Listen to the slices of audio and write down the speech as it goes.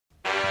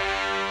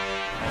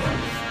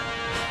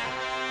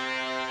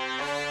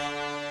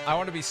I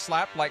want to be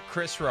slapped like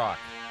Chris Rock.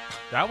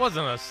 That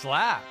wasn't a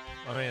slap.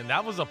 I mean,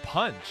 that was a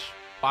punch.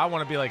 I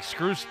want to be like,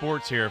 screw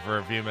sports here for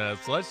a few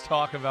minutes. Let's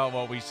talk about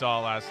what we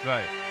saw last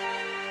night.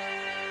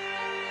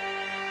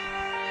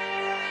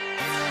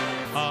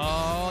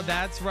 Oh,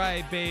 that's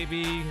right,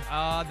 baby.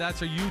 Are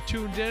you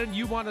tuned in?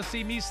 You want to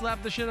see me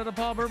slap the shit out of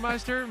Paul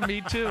Burmeister?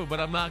 Me too, but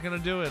I'm not going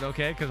to do it,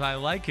 okay? Because I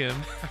like him,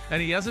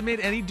 and he hasn't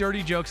made any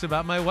dirty jokes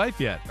about my wife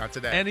yet. Not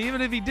today. And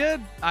even if he did,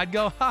 I'd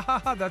go, ha, ha,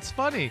 ha, that's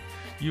funny.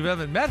 You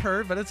haven't met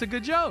her, but it's a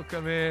good joke. I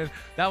mean,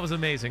 that was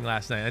amazing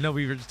last night. I know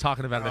we were just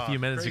talking about it a few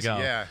minutes crazy, ago.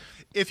 Yeah.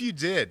 If you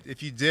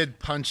did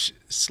punch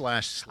 /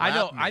 slap I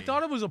know. me, I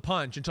thought it was a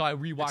punch until I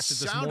rewatched it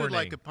this morning. It sounded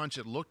like a punch.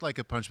 It looked like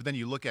a punch, but then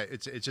you look at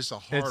it, it's just a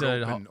hard,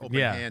 open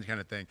yeah. hand kind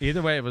of thing.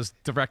 Either way, it was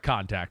direct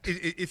contact.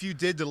 If you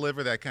did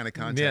deliver that kind of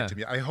contact to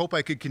me, I hope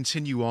I could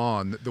continue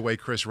on the way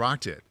Chris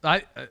Rock did.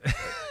 I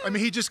mean,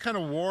 he just kind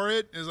of wore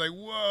it. It was like,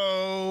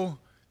 whoa.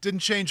 Didn't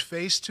change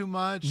face too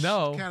much.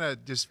 No. Kind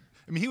of just...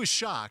 I mean, he was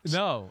shocked.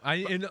 No,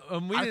 I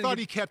thought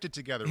he kept it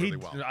together really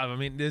well. I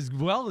mean, as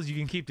well as you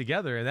can keep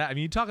together. And that, I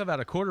mean, you talk about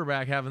a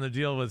quarterback having to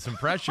deal with some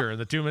pressure in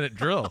the 2-minute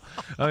drill.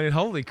 I mean,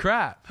 holy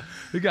crap!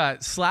 He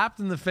got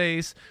slapped in the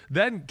face,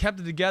 then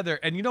kept it together.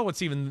 And you know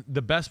what's even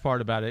the best part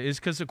about it is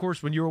because, of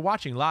course, when you were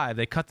watching live,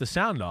 they cut the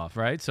sound off,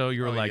 right? So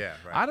you were like,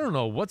 I don't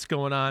know what's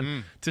going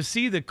on. To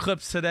see the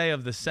clips today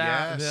of the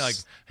sound, like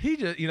he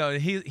just,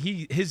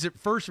 his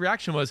first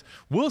reaction was,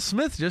 Will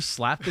Smith just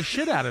slapped the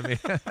shit out of me.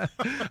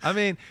 I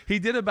mean,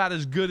 he did about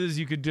as good as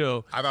you could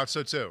do. I thought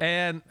so too.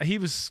 And he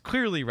was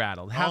clearly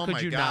rattled. How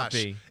could you not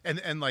be?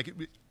 And like,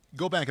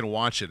 go back and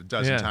watch it a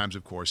dozen times,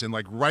 of course. And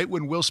like right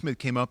when Will Smith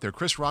came up there,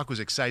 Chris Rock was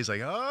excited. He's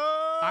like, oh.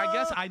 I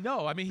guess I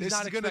know. I mean, he's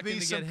not expecting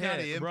to get hit.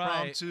 Kind of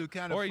impromptu,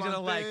 kind of or he's going to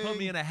like put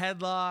me in a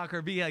headlock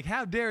or be like,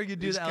 how dare you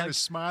do he's that? Kind of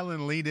smile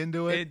and lead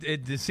into it.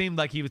 It seemed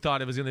like he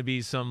thought it was going to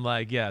be some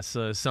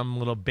some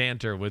little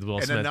banter with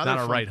Will Smith, not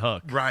a right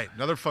hook. Right.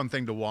 Another fun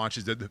thing to watch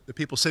is that the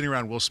people sitting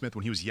around Will Smith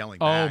when he was yelling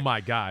back. Oh my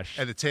gosh!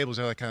 At the tables,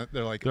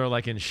 they're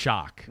like in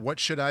shock.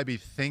 What should I be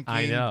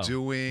thinking,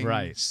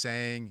 doing,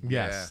 saying?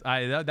 Yes,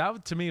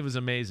 that to me was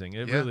amazing.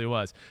 It really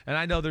was. And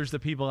I know there's the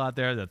people out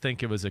there that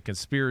think it was a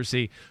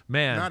conspiracy.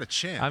 Man, not a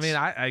chance. I mean,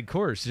 of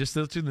course, just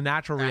through the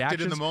natural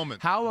reactions. In the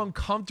moment. How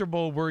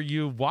uncomfortable were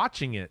you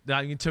watching it?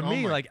 I mean, to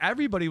me, like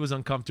everybody was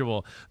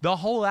uncomfortable. The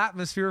whole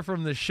atmosphere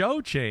from the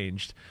show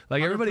changed.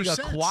 Like 100%. Everybody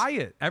got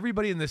quiet.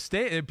 Everybody in the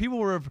state, people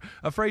were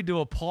afraid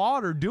to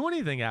applaud or do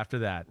anything after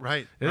that.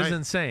 Right. It was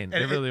insane.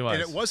 It really was.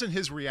 And it wasn't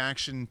his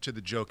reaction to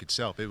the joke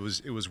itself. It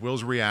was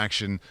Will's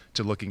reaction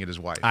to looking at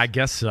his wife. I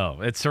guess so.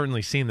 It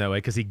certainly seemed that way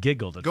because he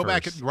giggled at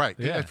first.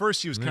 Yeah. At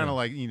first he was kind of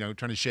like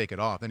trying to shake it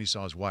off. Then he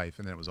saw his wife,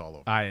 and then it was all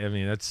over. I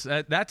mean,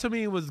 that to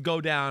me was go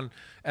down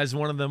as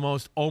one of the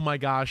most oh my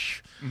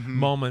gosh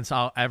moments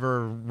I'll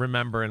ever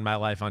remember in my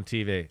life on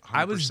TV.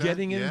 I was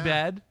getting in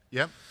bed.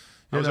 Yep.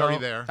 I was already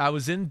there. I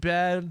was in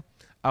bed.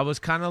 I was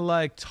kind of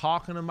like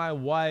talking to my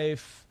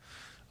wife.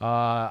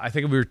 I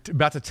think we were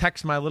about to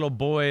text my little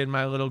boy and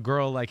my little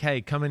girl, like,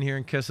 "Hey, come in here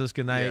and kiss us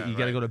goodnight. You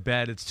got to go to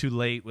bed. It's too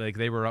late." Like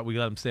we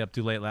let them stay up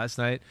too late last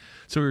night,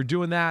 so we were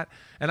doing that.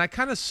 And I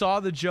kind of saw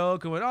the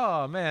joke and went,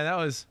 "Oh man, that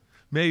was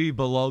maybe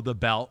below the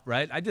belt,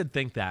 right?" I did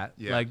think that,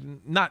 like,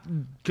 not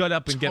get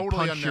up and get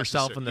punched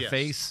yourself in the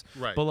face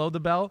below the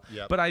belt,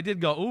 but I did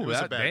go,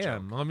 "Ooh,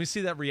 damn! Let me see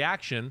that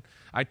reaction."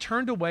 I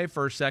turned away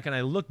for a second.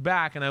 I looked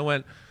back and I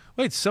went,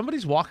 wait,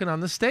 somebody's walking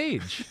on the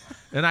stage.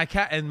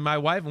 And my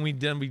wife, and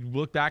we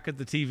looked back at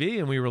the TV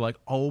and we were like,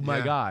 oh my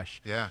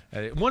gosh. Yeah.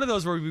 One of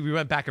those where we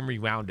went back and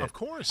rewound it. Of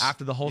course.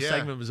 After the whole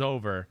segment was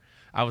over,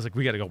 I was like,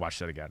 we got to go watch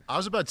that again. I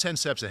was about 10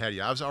 steps ahead of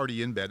you. I was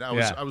already in bed.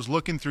 I was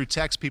looking through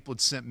texts people had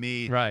sent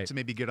me to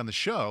maybe get on the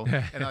show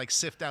and like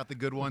sift out the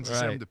good ones and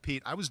send them to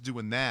Pete. I was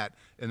doing that.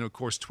 And of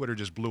course, Twitter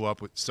just blew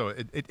up. So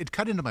it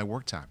cut into my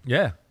work time.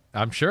 Yeah.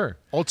 I'm sure.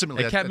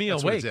 Ultimately, it kept me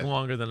awake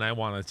longer than I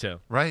wanted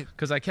to. Right.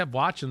 Because I kept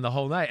watching the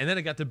whole night. And then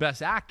it got the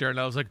best actor. And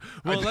I was like,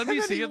 well, let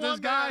me see if this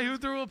guy who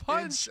threw a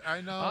punch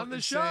on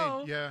the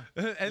show. Yeah.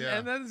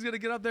 And then he's going to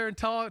get up there and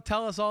tell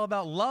us all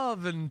about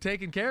love and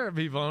taking care of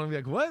people. And I'm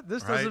like, what?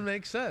 This doesn't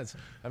make sense.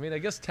 I mean, I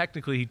guess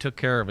technically he took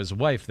care of his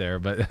wife there,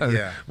 but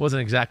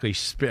wasn't exactly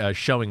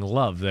showing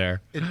love there.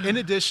 In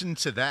addition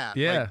to that,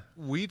 like,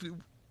 we've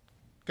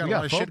got a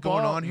lot of shit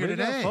going on here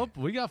today.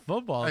 We got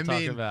football to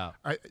talk about.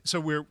 So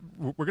we're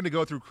going to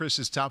go through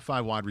Chris's top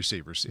 5 wide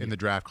receivers in the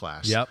draft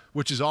class,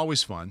 which is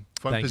always fun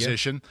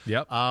position.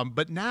 Yep.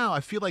 But now I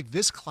feel like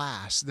this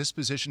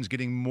position is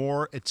getting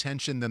more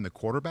attention than the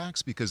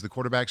quarterbacks because the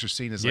quarterbacks are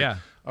seen as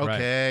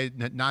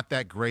not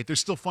that great. They're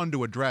still fun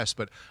to address,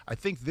 but I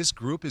think this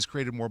group has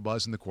created more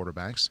buzz than the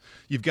quarterbacks.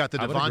 You've got the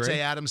Devontae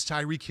Adams,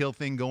 Tyreek Hill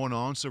thing going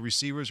on, so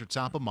receivers are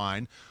top of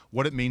mind,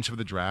 what it means for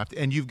the draft.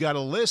 And you've got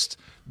a list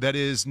that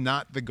is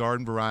not the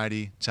garden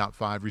variety top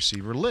 5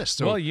 receiver list.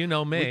 So well, you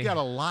know me. We've got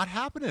a lot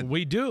happening.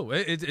 We do.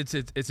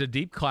 It's a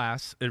deep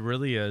class. It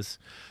really is.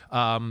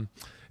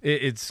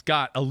 It's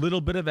got a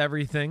little bit of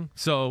everything.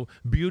 So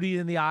beauty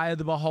in the eye of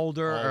the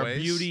beholder, Always. or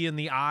beauty in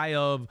the eye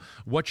of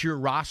what your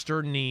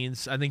roster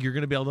needs. I think you're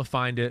going to be able to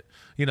find it.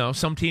 You know,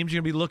 some teams are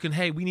going to be looking,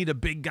 hey, we need a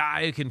big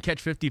guy who can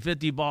catch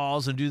 50-50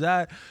 balls and do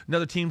that.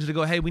 Another team's going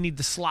to go, hey, we need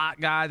the slot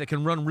guy that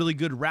can run really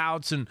good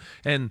routes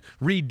and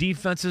read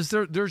defenses.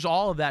 There's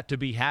all of that to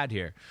be had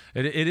here.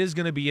 It is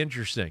going to be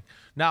interesting.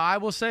 Now, I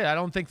will say, I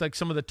don't think like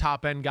some of the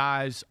top-end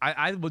guys,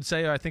 I would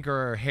say I think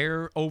are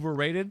hair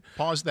overrated.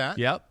 Pause that.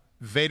 Yep.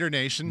 Vader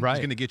Nation is Right.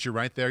 going to get you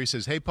right there. He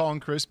says, hey, Paul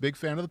and Chris, big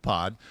fan of the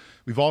pod.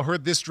 We've all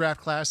heard this draft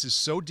class is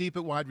so deep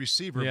at wide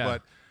receiver, Yeah.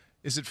 but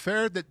is it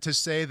fair to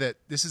say that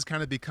this has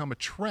kind of become a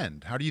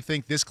trend? How do you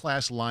think this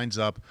class lines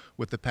up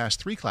with the past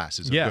 3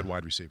 classes of good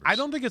wide receivers? I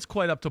don't think it's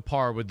quite up to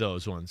par with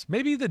those ones.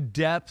 Maybe the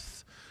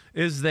depth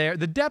is there.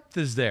 The depth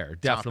is there,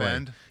 definitely. Top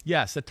end?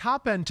 Yes, the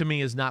top end to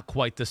me is not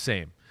quite the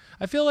same.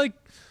 I feel like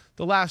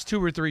the last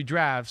 2 or 3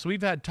 drafts,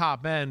 we've had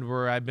top end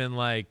where I've been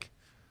like,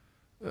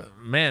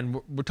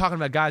 man, we're talking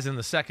about guys in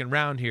the second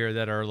round here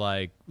that are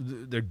like,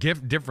 they're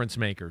difference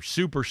makers,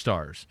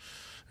 superstars.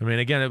 I mean,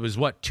 again, it was,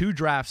 2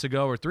 drafts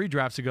ago or 3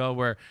 drafts ago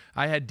where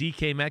I had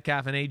DK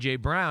Metcalf and A.J.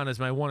 Brown as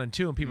my 1 and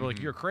 2, and people were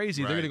like, you're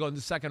crazy. They're going to go in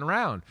the second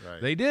round.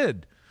 Right. They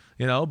did.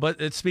 You know, but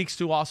it speaks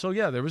to also,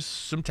 there was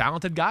some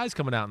talented guys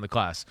coming out in the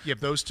class. You have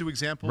those 2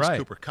 examples. Right.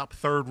 Cooper Kupp,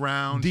 3rd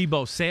round.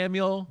 Debo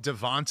Samuel.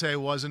 Devontae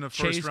wasn't a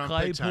Chase first-round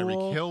pick.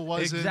 Claypool. Tyreek Hill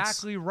wasn't.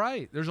 Exactly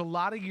right. There's a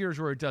lot of years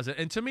where it doesn't.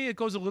 And to me, it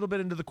goes a little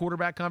bit into the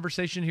quarterback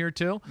conversation here,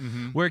 too,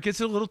 where it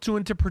gets a little too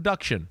into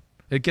production.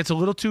 It gets a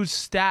little too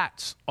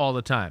stats all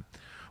the time.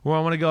 Where I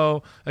want to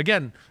go,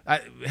 again,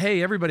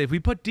 hey, everybody, if we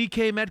put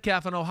DK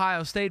Metcalf in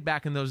Ohio State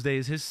back in those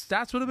days, his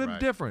stats would have been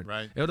different.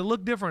 Right. It would have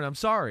looked different. I'm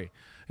sorry.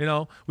 You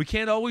know, we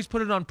can't always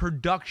put it on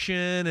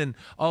production and,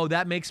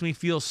 that makes me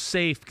feel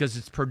safe because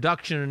it's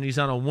production and he's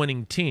on a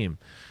winning team.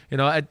 You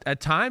know, at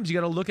times you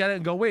got to look at it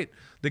and go, wait,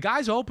 the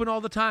guy's open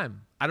all the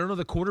time. I don't know,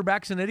 the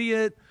quarterback's an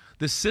idiot.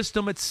 The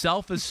system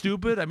itself is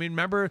stupid. I mean,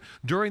 remember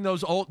during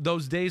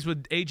those days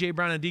with A.J.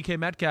 Brown and DK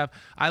Metcalf,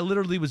 I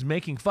literally was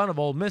making fun of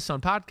Ole Miss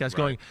on podcasts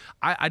going,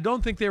 I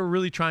don't think they were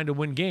really trying to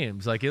win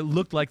games. Like, it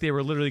looked like they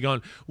were literally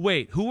going,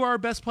 wait, who are our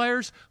best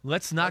players?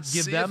 Let's not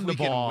give them the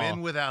ball. Can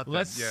win without them.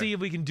 Let's see if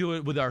we can do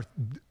it with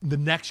the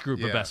next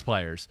group of best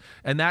players.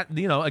 And that,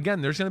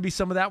 again, there's going to be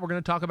some of that we're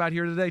going to talk about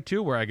here today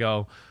too, where I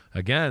go,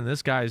 again,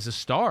 this guy's a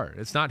star.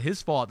 It's not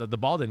his fault that the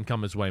ball didn't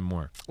come his way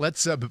more.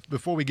 Let's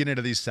before we get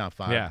into these top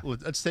 5,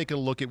 let's take a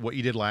look at what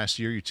you did last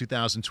year, your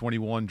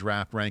 2021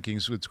 draft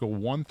rankings. Let's go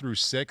 1 through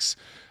 6.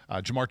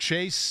 Jamar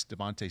Chase,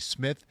 Devontae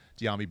Smith,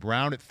 Dyami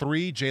Brown at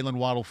 3, Jalen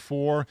Waddle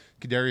 4,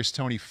 Kadarius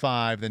Toney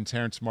 5, then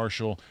Terrence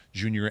Marshall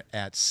Jr.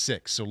 at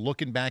 6. So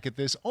looking back at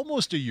this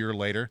almost a year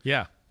later,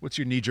 what's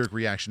your knee-jerk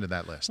reaction to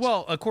that list?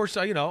 Well, of course,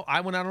 I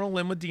went out on a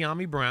limb with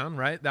Dyami Brown,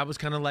 right? That was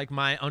kind of like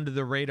my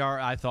under-the-radar,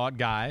 I thought,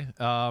 guy.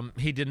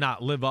 He did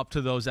not live up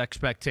to those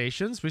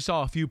expectations. We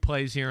saw a few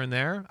plays here and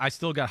there. I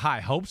still got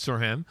high hopes for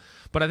him,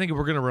 but I think if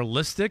we're going to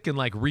realistic and,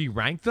 like,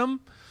 re-rank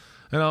them,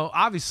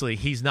 obviously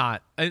he's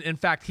not. In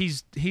fact,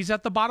 he's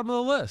at the bottom of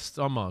the list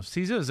almost.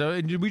 He is.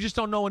 We just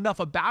don't know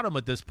enough about him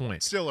at this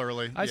point. Still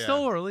early.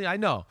 Still early, I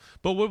know.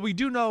 But what we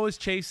do know is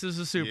Chase is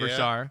a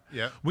superstar.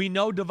 Yeah. We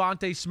know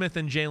Devontae Smith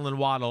and Jalen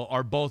Waddle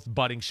are both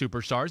budding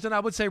superstars. And I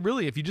would say,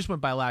 really, if you just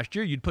went by last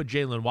year, you'd put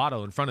Jalen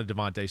Waddle in front of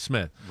Devontae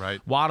Smith. Right.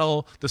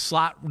 Waddle, the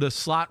slot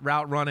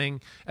route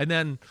running, and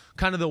then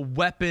kind of the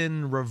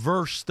weapon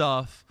reverse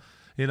stuff.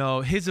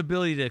 His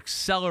ability to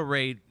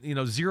accelerate,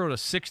 0 to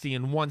 60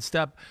 in one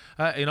step.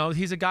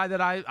 He's a guy that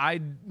I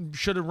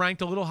should have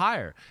ranked a little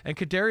higher. And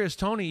Kadarius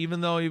Toney,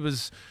 even though he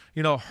was,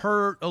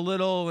 hurt a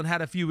little and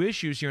had a few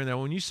issues here and there,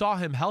 when you saw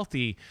him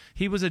healthy,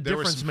 he was a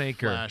difference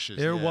maker. Flashes,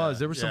 there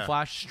was some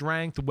flash,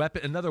 strength,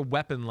 weapon, another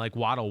weapon like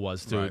Waddle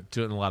was to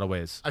in a lot of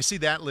ways. I see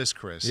that list,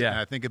 Chris. Yeah. And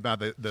I think about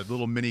the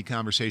little mini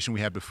conversation we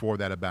had before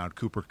that about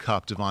Cooper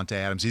Kupp, Devontae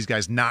Adams. These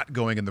guys not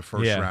going in the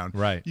first round.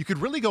 Right. You could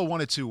really go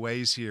one of 2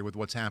 ways here with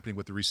what's happening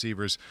with the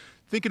receivers.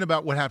 Thinking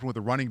about what happened with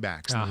the running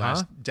backs in the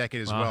last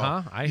decade as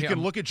well. You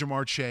can look at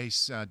Jamar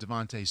Chase,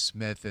 Devontae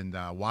Smith, and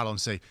Waddle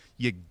and say,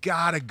 you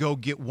got to go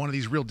get one of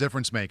these real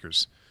difference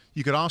makers.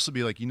 You could also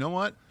be like, you know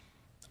what?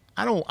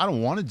 I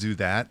don't want to do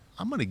that.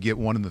 I'm going to get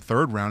one in the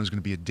 3rd round who's going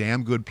to be a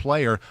damn good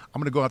player.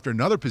 I'm going to go after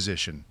another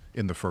position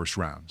in the 1st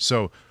round.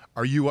 So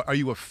are you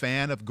a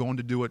fan of going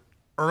to do it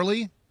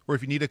early, or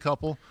if you need a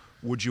couple,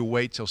 would you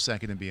wait till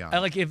 2nd and beyond?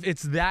 Like, if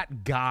it's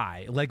that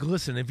guy, like,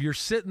 listen, if you're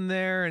sitting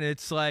there and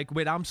it's like,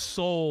 wait, I'm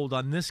sold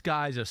on this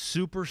guy's a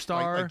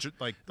superstar,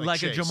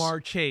 like a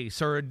Jamar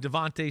Chase or a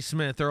Devontae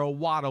Smith or a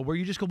Waddle, where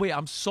you just go, wait,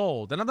 I'm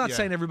sold. And I'm not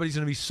saying everybody's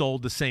going to be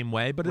sold the same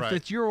way, but if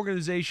it's your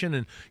organization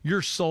and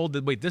you're sold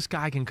that, wait, this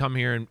guy can come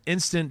here and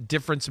instant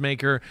difference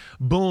maker,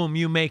 boom,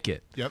 you make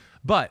it. Yep.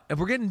 But if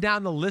we're getting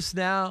down the list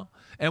now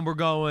and we're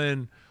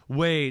going,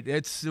 wait,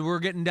 we're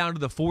getting down to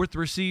the 4th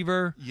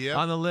receiver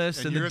on the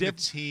list, and you're in the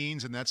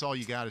teens, and that's all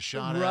you got a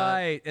shot at.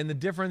 Right, and the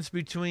difference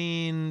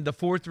between the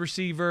 4th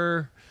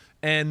receiver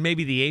and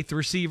maybe the 8th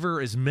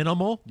receiver is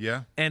minimal,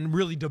 and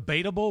really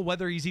debatable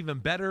whether he's even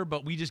better,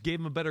 but we just gave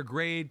him a better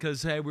grade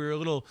because, hey,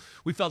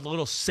 we felt a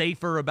little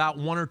safer about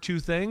 1 or 2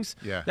 things.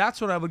 That's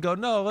what I would go,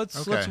 no,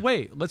 let's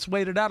wait. Let's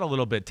wait it out a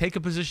little bit. Take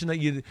a position that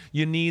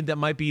you need that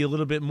might be a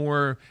little bit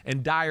more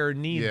in dire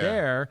need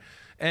there,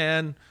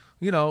 and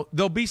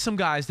there'll be some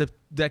guys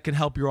that can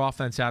help your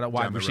offense out at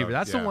wide receiver.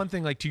 That's the one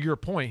thing, like to your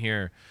point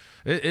here.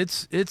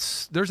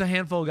 There's a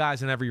handful of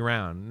guys in every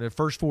round, the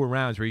first 4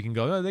 rounds, where you can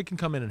go, they can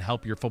come in and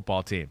help your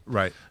football team.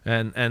 Right.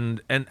 And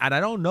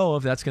I don't know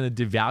if that's going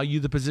to devalue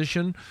the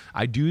position.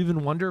 I do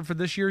even wonder for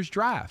this year's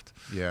draft.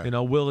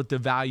 Will it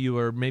devalue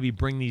or maybe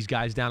bring these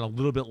guys down a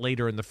little bit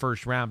later in the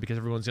first round because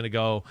everyone's going to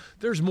go,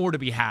 there's more to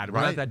be had. We're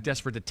not that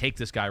desperate to take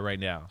this guy right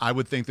now. I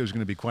would think there's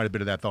going to be quite a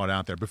bit of that thought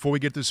out there. Before we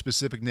get to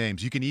specific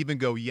names, you can even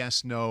go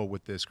yes, no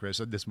with this,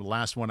 Chris. This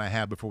last one I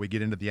have before we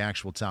get into the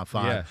actual top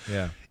 5.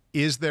 Yeah.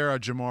 Is there a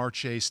Jamar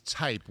Chase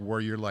type where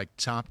you're like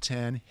top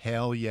 10?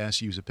 Hell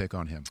yes, use a pick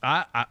on him.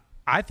 I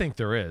think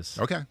there is.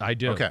 Okay. I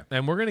do. Okay.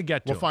 And we're going to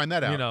get to We'll find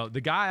that out.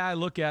 The guy I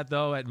look at,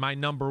 though, at my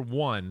number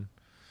 1,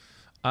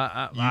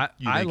 I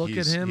look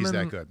at him. He's and,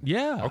 that good.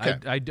 Yeah.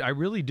 Okay. I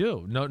really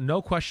do.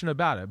 No question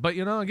about it. But,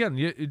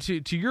 again,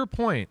 to your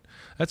point,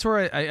 that's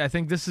where I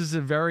think this is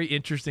a very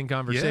interesting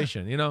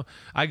conversation.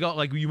 I go,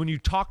 like, when you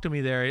talk to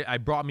me there, I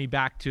brought me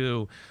back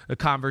to a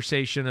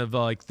conversation of,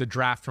 like, the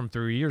draft from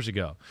 3 years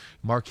ago.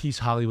 Marquise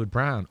Hollywood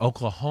Brown,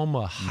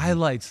 Oklahoma,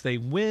 highlights. They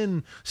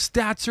win.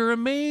 Stats are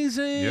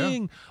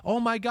amazing. Oh,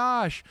 my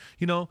gosh.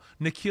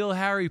 N'Keal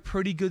Harry,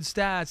 pretty good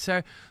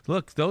stats.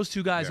 Look, those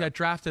 2 guys got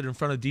drafted in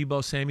front of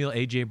Deebo Samuel,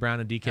 A.J. Brown,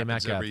 and DK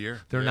Metcalf. Every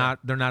year. They're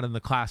not in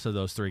the class of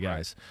those 3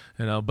 guys.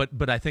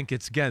 But I think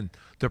it's, again,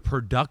 the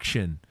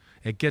production.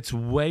 It gets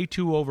way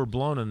too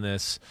overblown in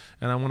this,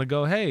 and I want to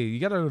go, hey,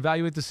 you got to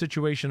evaluate the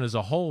situation as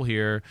a whole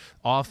here.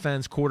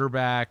 Offense,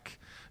 quarterback,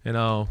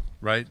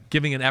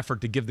 giving an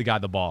effort to give the guy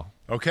the ball.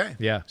 Okay.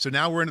 Yeah. So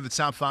now we're into the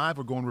top 5.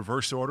 We're going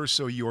reverse order.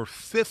 So your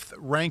 5th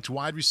ranked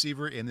wide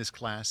receiver in this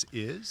class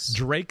is?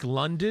 Drake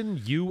London,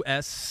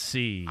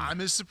 USC. I'm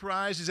as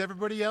surprised as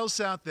everybody else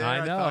out there.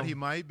 I know. I thought he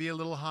might be a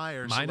little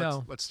higher. So I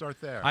know. Let's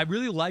start there. I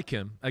really like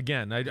him.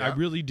 Again, I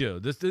really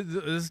do. This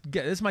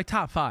is my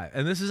top 5.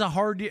 And this is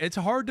it's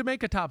hard to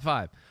make a top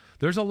 5.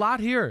 There's a lot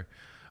here.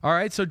 All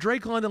right, so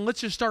Drake London,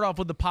 let's just start off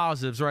with the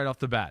positives right off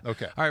the bat.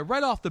 Okay. All right,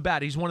 right off the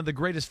bat, he's one of the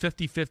greatest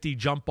 50-50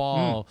 jump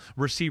ball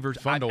receivers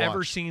I've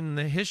ever seen in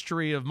the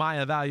history of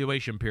my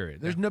evaluation period.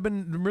 There's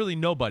been really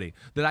nobody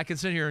that I can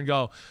sit here and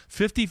go,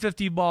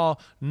 50-50 ball,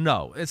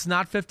 no, it's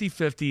not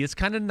 50-50. It's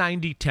kind of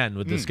 90-10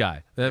 with this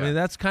guy. I mean,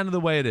 that's kind of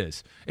the way it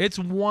is. It's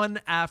one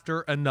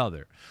after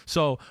another.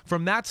 So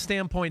from that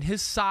standpoint,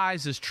 his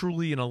size is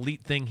truly an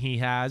elite thing he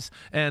has,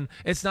 and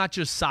it's not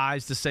just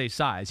size to say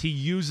size. He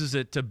uses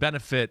it to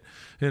benefit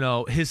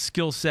his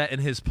skill set and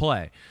his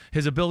play.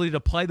 His ability to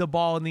play the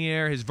ball in the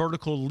air, his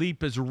vertical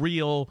leap is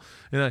real.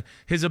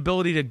 His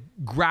ability to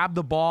grab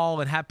the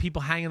ball and have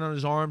people hanging on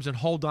his arms and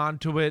hold on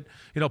to it,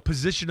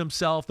 position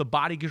himself, the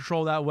body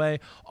control that way,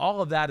 all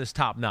of that is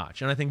top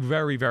notch. And I think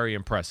very, very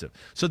impressive.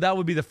 So that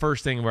would be the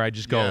first thing where I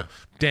just go,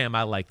 damn,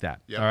 I like that.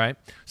 All right.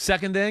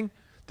 Second thing,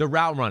 the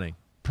route running.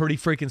 Pretty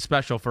freaking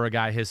special for a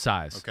guy his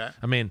size. Okay.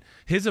 I mean,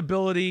 his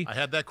ability. I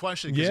had that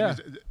question.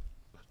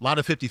 A lot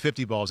of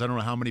 50-50 balls. I don't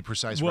know how many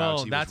precise routes he was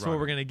running. Well, that's what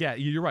we're going to get.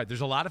 You're right. There's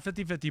a lot of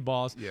 50-50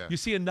 balls. Yeah. You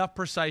see enough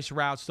precise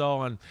routes, though,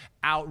 on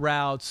out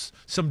routes,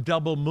 some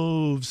double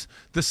moves,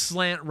 the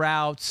slant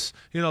routes,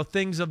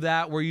 things of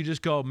that where you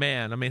just go,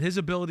 man, I mean, his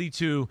ability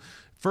to,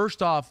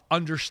 first off,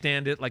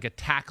 understand it, like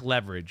attack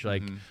leverage,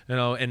 like,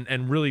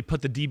 and really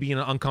put the DB in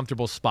an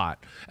uncomfortable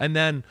spot. And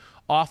then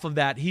off of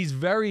that, he's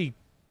very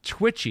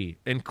twitchy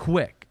and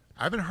quick.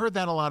 I haven't heard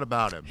that a lot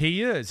about him.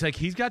 He is. Like,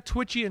 he's got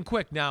twitchy and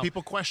quick. Now,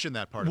 people question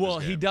that part of his game. Well,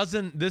 he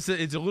doesn't. This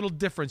is a little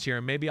difference here,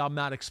 and maybe I'm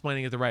not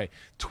explaining it the right.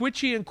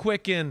 Twitchy and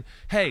quick in,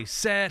 hey,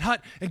 set,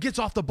 hut, and gets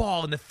off the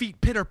ball, and the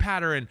feet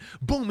pitter-patter, and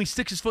boom, he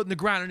sticks his foot in the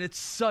ground, and it's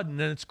sudden,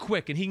 and it's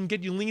quick, and he can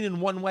get you leaning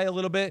one way a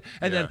little bit,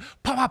 and then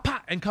pop, pop,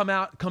 pop, and come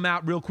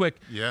out real quick.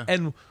 Yeah.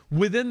 And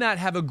within that,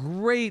 have a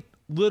great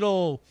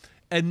little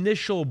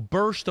initial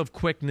burst of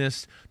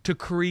quickness to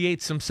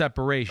create some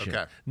separation.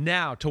 Okay.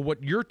 Now, to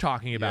what you're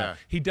talking about,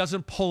 he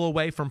doesn't pull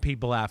away from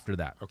people after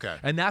that. Okay.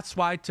 And that's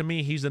why, to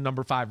me, he's the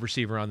number 5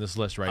 receiver on this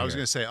list right here. I was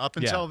going to say, up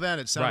until then,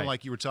 it sounded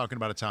like you were talking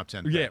about a top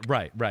 10 pick. Yeah,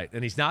 right.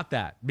 And he's not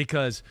that,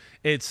 because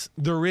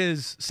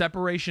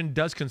separation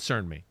does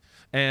concern me.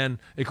 And,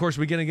 of course,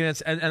 we get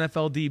against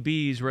NFL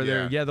DBs where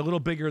they're a little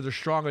bigger, they're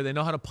stronger, they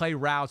know how to play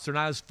routes, they're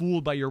not as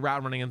fooled by your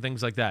route running and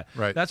things like that.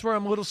 Right. That's where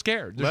I'm a little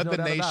scared. There's Led no the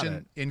doubt about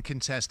nation it. in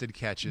contested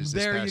catches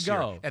this there past you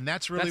go. year. And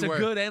that's really a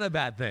good and a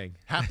bad thing.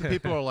 Half the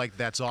people are like,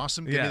 that's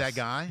awesome, give me that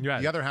guy.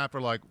 Right. The other half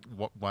are like,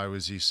 why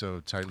was he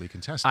so tightly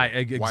contested?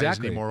 Exactly. Why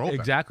isn't he more open?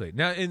 Exactly.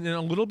 Now, and a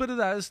little bit of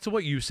that is to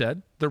what you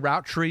said. The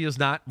route tree is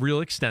not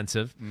real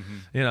extensive.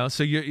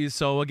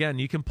 So again,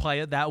 you can play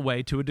it that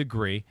way to a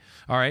degree.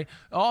 All right.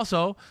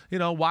 Also,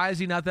 why is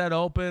he not that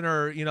open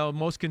or,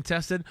 most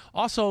contested?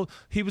 Also,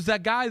 he was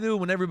that guy, though,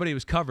 when everybody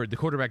was covered, the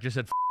quarterback just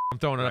said, I'm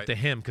throwing it up to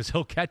him because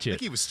he'll catch I it.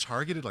 think he was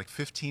targeted like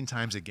 15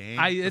 times a game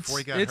It's before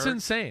he got hurt.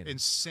 insane.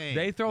 Insane.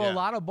 They throw a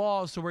lot of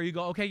balls to where you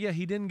go, okay, yeah,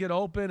 he didn't get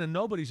open and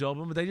nobody's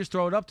open, but they just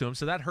throw it up to him.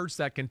 So that hurts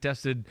that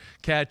contested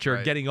catch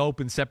or getting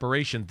open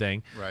separation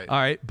thing. Right. All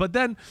right. But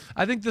then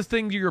I think the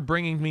thing you're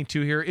bringing me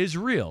to here is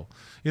real.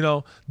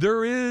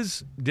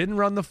 Didn't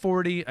run the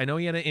 40. I know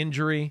he had an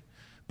injury,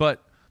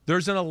 but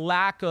there's a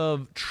lack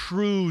of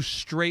true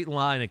straight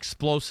line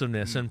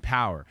explosiveness and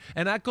power.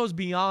 And that goes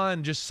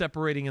beyond just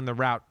separating in the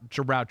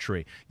route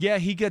tree. Yeah,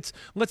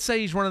 let's say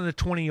he's running a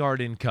 20-yard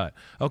in cut.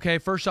 Okay,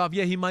 first off,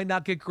 yeah, he might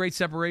not get great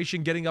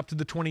separation getting up to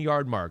the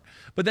 20-yard mark.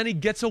 But then he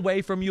gets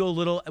away from you a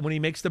little when he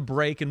makes the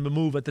break and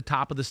move at the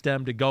top of the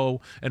stem to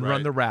go and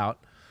run the route.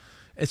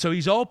 And so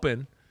he's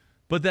open.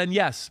 But then,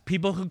 yes,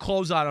 people can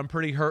close on him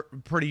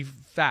pretty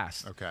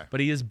fast. Okay.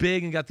 But he is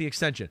big and got the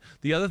extension.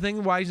 The other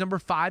thing why he's number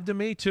 5 to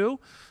me, too,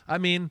 I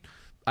mean,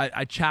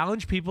 I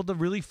challenge people to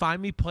really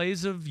find me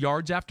plays of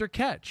yards after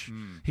catch.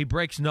 He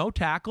breaks no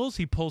tackles.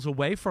 He pulls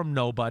away from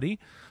nobody.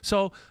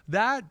 So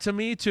that, to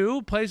me,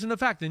 too, plays into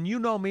effect. And you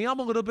know me, I'm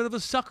a little bit of a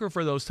sucker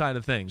for those kind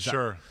of things.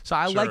 Sure. So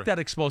I like that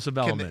explosive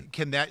element.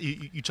 Can that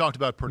you talked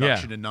about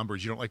production and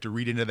numbers. You don't like to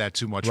read into that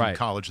too much from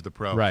college to the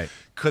pro. Right.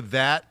 Could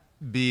that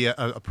be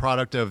a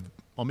product of,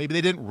 well, maybe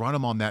they didn't run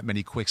him on that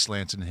many quick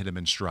slants and hit him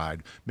in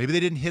stride. Maybe they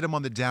didn't hit him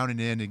on the down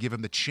and in and give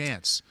him the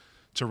chance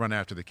to run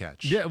after the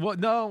catch. Yeah, well,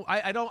 no,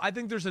 I don't. I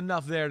think there's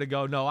enough there to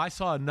go. No, I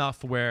saw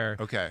enough where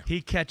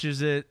he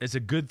catches it. It's a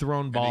good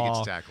thrown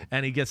ball,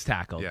 and he gets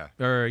tackled. Yeah.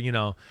 Or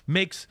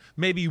makes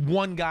maybe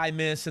one guy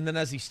miss, and then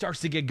as he starts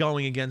to get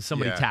going again,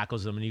 somebody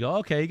tackles him, and you go,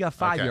 okay, he got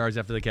 5 yards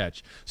after the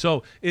catch.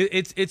 So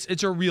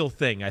it's a real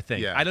thing. I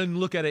think. I didn't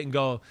look at it and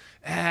go,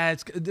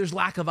 there's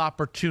lack of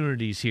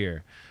opportunities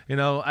here.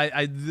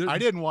 I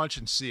didn't watch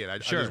and see it. I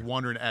was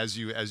wondering as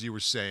you were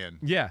saying.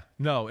 Yeah,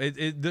 no,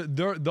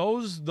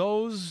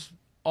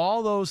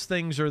 all those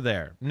things are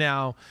there.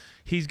 Now,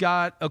 he's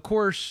got, of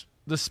course,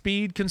 the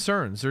speed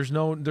concerns. There's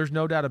no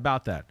doubt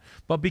about that.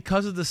 But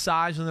because of the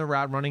size and the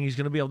route running, he's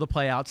going to be able to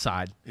play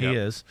outside. He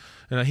is.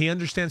 He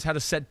understands how to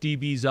set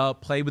DBs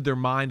up, play with their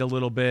mind a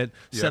little bit,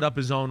 set up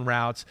his own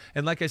routes.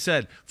 And like I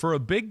said, for a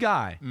big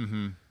guy,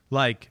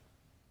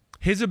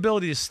 his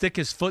ability to stick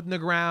his foot in the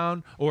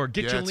ground or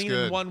get you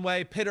leaning one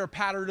way,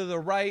 pitter-patter to the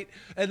right,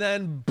 and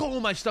then,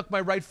 boom, I stuck my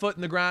right foot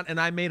in the ground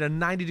and I made a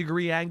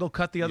 90-degree angle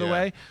cut the other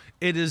way.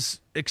 It is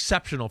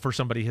exceptional for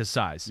somebody his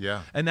size.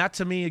 Yeah. And that,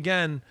 to me,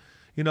 again,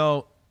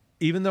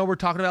 even though we're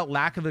talking about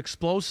lack of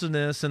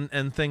explosiveness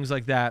and things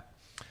like that,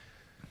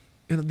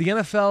 in the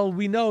NFL,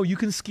 we know you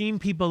can scheme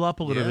people up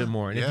a little bit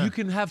more. And if you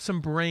can have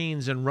some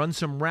brains and run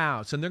some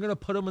routes, and they're going to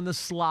put him in the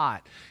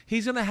slot,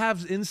 he's going to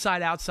have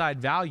inside-outside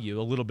value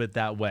a little bit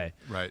that way.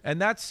 Right.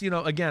 And that's,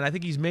 again, I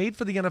think he's made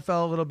for the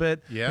NFL a little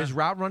bit. Yeah. His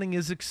route running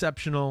is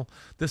exceptional.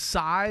 The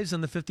size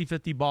and the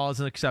 50-50 ball is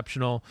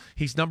exceptional.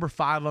 He's number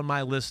 5 on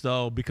my list,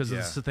 though, because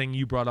it's the thing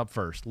you brought up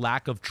first.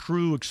 Lack of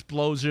true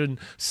explosion,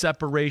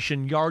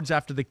 separation, yards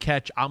after the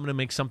catch. I'm going to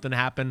make something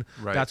happen.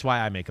 Right. That's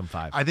why I make him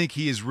 5. I think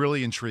he is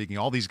really intriguing.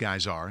 All these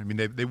guys are. I mean,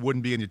 they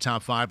wouldn't be in your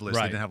top 5 list.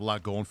 They didn't have a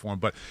lot going for him.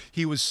 But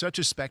he was such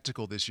a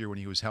spectacle this year when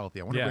he was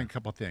healthy. I want to bring a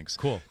couple of things.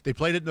 Cool. They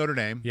played at Notre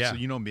Dame. Yeah. So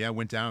you know me. I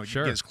went down,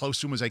 get as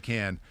close to him as I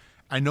can.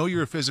 I know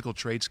you're a physical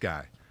traits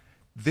guy.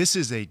 This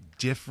is a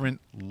different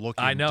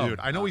looking dude.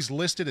 I know he's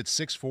listed at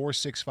 6'4",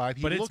 6'5".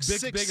 He looks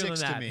bigger than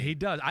that. To me. He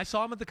does. I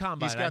saw him at the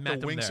combine. He's got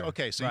the wings. There.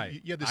 Okay, so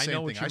you have the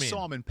same thing. I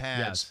saw him in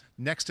pads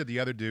next to the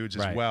other dudes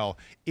as well.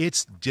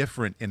 It's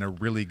different in a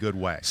really good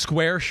way.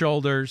 Square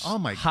shoulders. Oh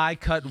my! High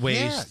cut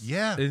waist.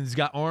 Yeah. And he's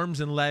got arms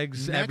and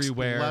legs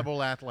everywhere. Next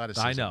level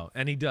athleticism. I know,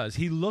 and he does.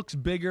 He looks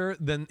bigger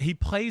than he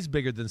plays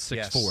bigger than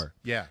 6'4".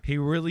 Yeah, he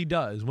really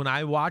does. When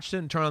I watched it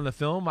and turned on the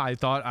film, I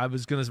thought I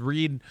was going to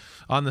read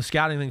on the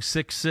scouting thing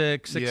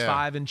 6'6",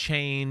 6'5", and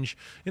change.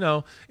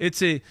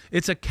 It's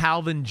a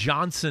Calvin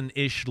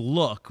Johnson-ish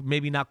look.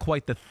 Maybe not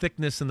quite the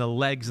thickness in the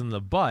legs and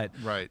the butt,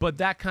 but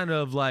that kind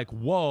of like,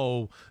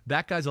 whoa,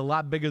 that guy's a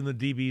lot bigger than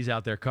the DBs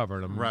out there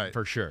covering him,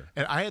 for sure.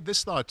 And I had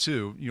this thought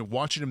too,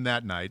 watching him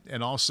that night,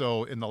 and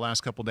also in the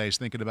last couple of days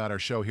thinking about our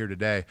show here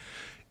today.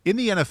 In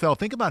the NFL,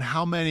 think about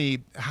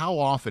how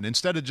often,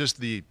 instead of just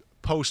the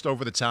post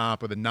over the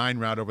top or the 9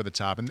 route over the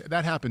top, and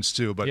that happens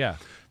too, but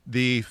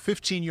the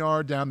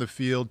 15-yard down the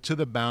field to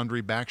the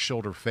boundary back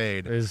shoulder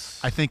fade,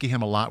 I think of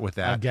him a lot with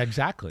that.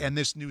 Exactly. And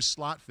this new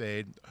slot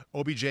fade,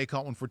 OBJ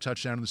caught one for a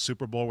touchdown in the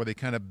Super Bowl where they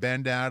kind of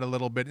bend out a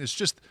little bit. It's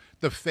just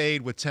the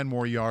fade with 10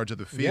 more yards of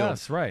the field.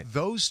 Yes, right.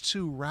 Those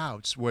two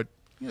routes,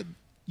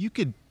 you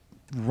could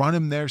run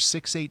him there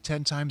 6, 8,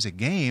 10 times a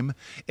game.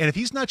 And if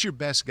he's not your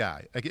best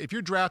guy, like if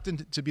you're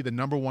drafted to be the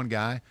number 1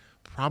 guy,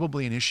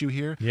 probably an issue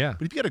here. Yeah.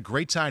 But if you got a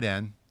great tight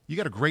end, you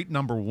got a great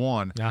number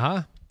 1.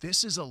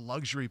 This is a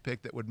luxury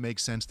pick that would make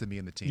sense to me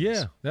in the teams.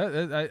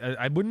 Yeah,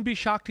 I wouldn't be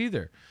shocked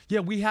either. Yeah,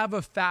 we have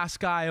a fast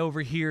guy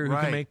over here who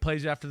can make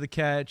plays after the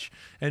catch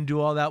and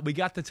do all that. We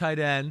got the tight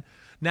end.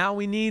 Now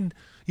we need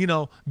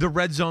the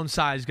red zone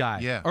size guy.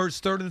 Yeah. Or it's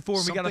 3rd and 4,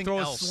 and we got to throw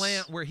else. a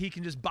slant where he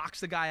can just box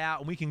the guy out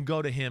and we can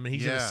go to him and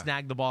he's going to Yeah.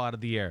 snag the ball out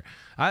of the air.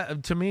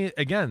 To me,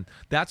 again,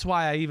 that's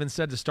why I even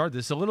said to start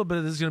this, a little bit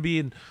of this is going to be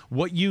in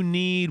what you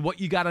need, what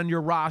you got on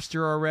your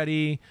roster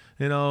already,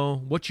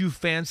 what you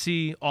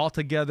fancy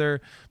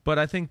altogether. But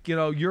I think,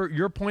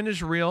 your point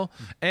is real.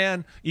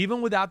 And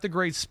even without the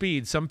great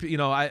speed, some,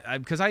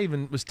 because I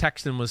even was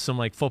texting with some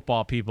like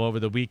football people over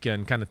the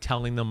weekend, kind of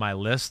telling them my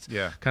list.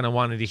 Yeah. Kind of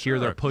wanted to hear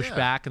their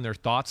pushback and their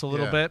thoughts a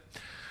little bit.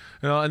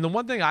 And the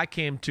one thing I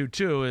came to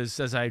too is,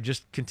 as I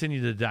just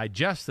continue to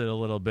digest it a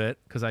little bit,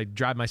 because I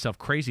drive myself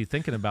crazy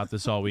thinking about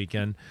this all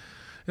weekend.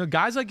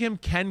 Guys like him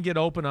can get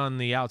open on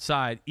the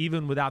outside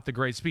even without the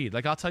great speed.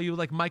 Like I'll tell you,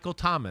 like Michael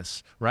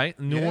Thomas, right?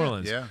 In New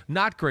Orleans,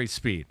 not great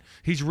speed.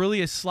 He's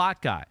really a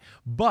slot guy.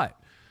 But,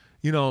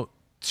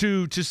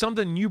 to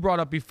something you brought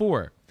up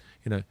before,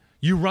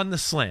 you run the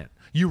slant,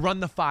 you run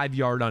the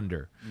 5-yard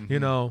under,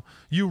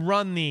 you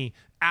run the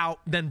out,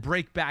 then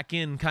break back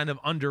in kind of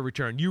under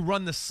return. You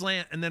run the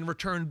slant and then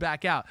return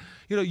back out.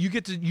 You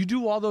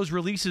do all those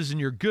releases and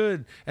you're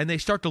good, and they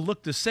start to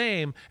look the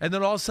same, and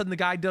then all of a sudden the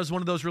guy does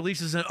one of those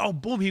releases and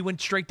boom, he went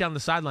straight down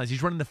the sidelines.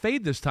 He's running the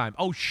fade this time.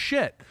 Oh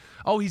shit.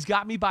 Oh, he's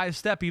got me by a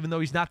step even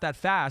though he's not that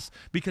fast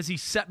because he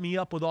set me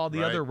up with all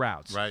the other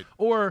routes. Right.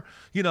 Or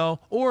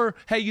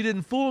hey, you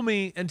didn't fool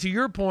me, and to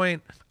your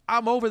point,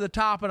 I'm over the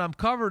top and I'm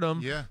covered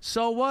him. Yeah.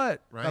 So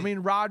what? Right. I mean,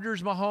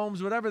 Rodgers,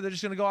 Mahomes, whatever, they're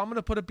just going to go, I'm going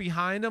to put it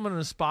behind him in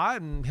a spot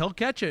and he'll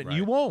catch it and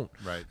you won't.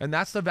 Right. And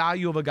that's the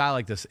value of a guy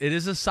like this. It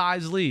is a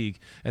size league,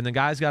 and the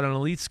guy's got an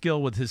elite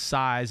skill with his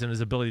size and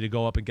his ability to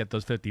go up and get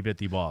those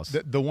 50-50 balls.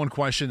 The one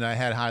question that I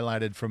had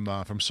highlighted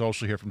from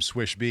social here from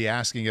Swish B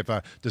asking if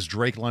does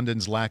Drake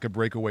London's lack of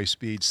breakaway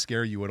speed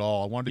scare you at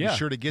all? I wanted to be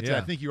sure to get to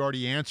that. I think you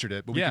already answered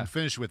it, but we can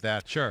finish with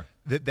that. Sure.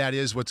 That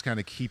is what's kind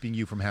of keeping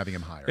you from having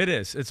him higher. It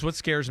is. It's what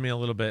scares me a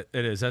little bit.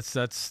 It is.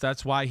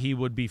 That's why he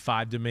would be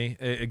 5 to me.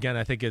 Again,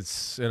 I think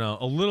it's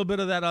a little bit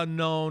of that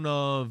unknown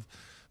of,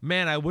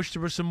 man, I wish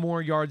there were some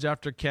more yards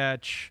after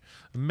catch.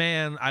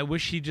 Man, I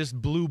wish he just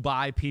blew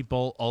by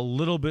people a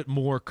little bit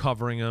more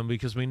covering them,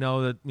 because we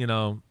know that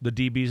the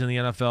DBs in the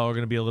NFL are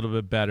going to be a little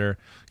bit better.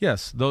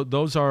 Yes,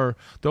 those are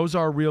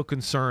real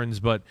concerns.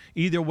 But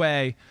either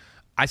way,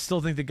 I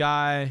still think the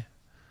guy,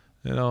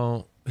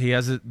 he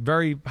has a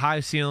very high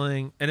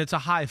ceiling, and it's a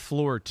high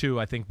floor, too,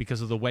 I think,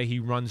 because of the way he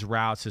runs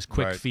routes, his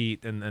quick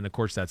feet, and, of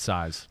course, that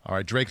size. All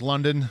right, Drake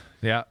London,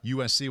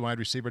 USC wide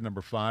receiver,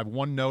 number 5.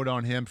 One note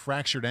on him,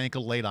 fractured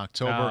ankle late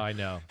October. Oh, I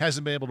know.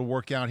 Hasn't been able to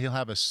work out. He'll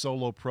have a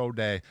solo pro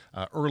day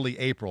early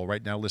April,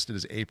 right now listed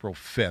as April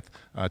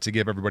 5th, to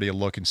give everybody a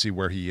look and see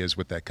where he is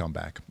with that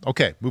comeback.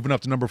 Okay, moving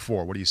up to number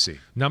 4. What do you see?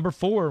 Number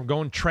 4, I'm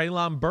going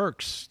Treylon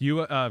Burks,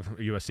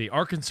 USC,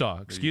 Arkansas,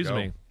 excuse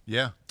me.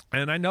 Yeah.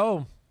 And I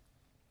know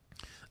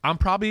I'm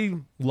probably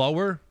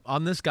lower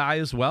on this guy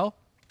as well.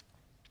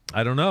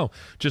 I don't know.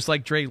 Just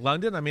like Drake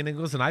London, I mean,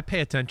 listen, I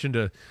pay attention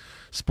to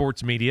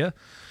sports media.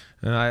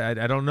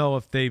 I don't know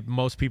if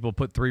most people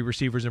put 3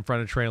 receivers in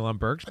front of Treylon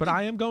Burks, but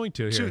I am going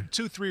to here.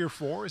 2, 3, or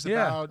 4 is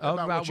about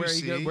what where you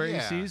see. Where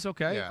he sees.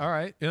 Okay, all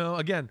right.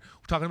 Again,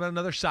 we're talking about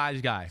another size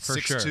guy for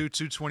 6'2", sure.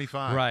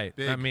 225. Right.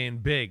 Big. I mean,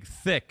 big,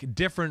 thick,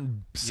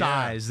 different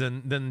size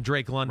than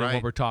Drake London.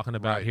 What we're talking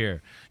about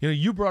here.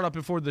 You brought up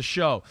before the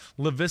show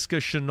Laviska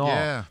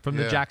Shenault from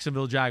the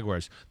Jacksonville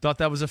Jaguars. Thought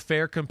that was a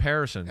fair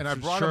comparison. And I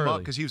brought him up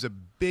because he was a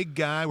big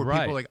guy where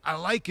people were like, I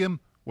like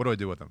him. What do I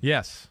do with him?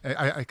 Yes.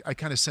 I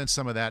kind of sense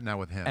some of that now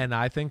with him. And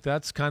I think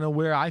that's kind of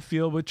where I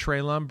feel with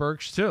Treylon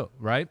Burks too,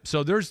 right?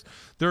 So there's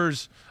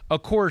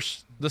of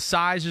course, the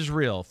size is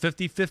real.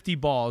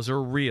 50-50 balls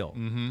are real,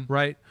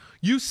 right?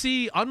 You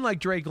see, unlike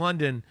Drake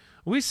London,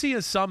 we see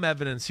some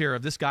evidence here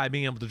of this guy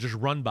being able to just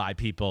run by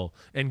people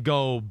and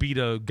go beat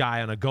a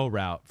guy on a go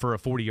route for a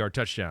 40-yard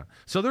touchdown.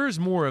 So there is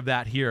more of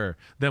that here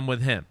than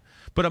with him.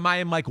 But am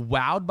I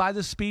wowed by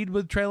the speed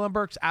with Treylon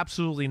Burks?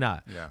 Absolutely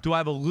not. Yeah. Do I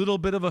have a little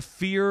bit of a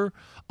fear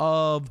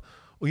of,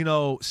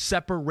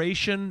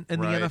 separation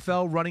in the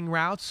NFL running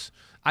routes?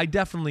 I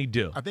definitely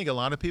do. I think a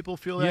lot of people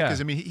feel that because,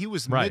 he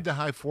was mid to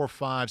high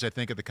 4.5s, I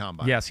think, at the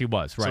combine. Yes, he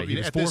was. Right. So he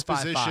was at 4, this 5,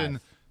 position,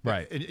 5.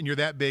 Right. And you're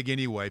that big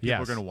anyway,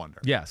 people are going to wonder.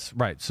 Yes,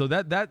 right. So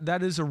that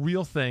is a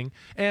real thing.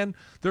 And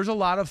there's a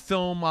lot of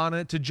film on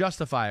it to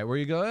justify it, where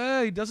you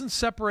go, he doesn't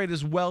separate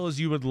as well as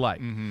you would like.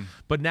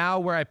 But now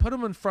where I put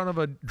him in front of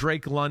a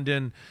Drake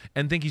London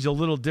and think he's a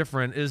little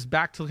different is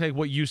back to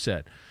what you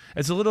said.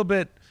 It's a little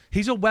bit,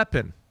 he's a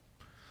weapon.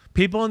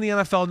 People in the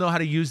NFL know how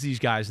to use these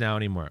guys now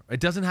anymore. It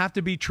doesn't have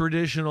to be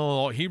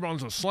traditional, he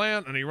runs a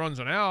slant and he runs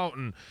an out.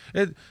 And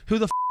who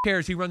the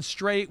cares? He runs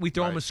straight. We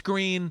throw him a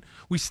screen.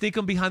 We sneak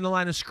him behind the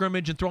line of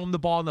scrimmage and throw him the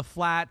ball in the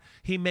flat.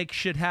 He makes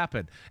shit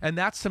happen. And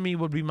that's, to me,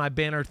 would be my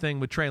banner thing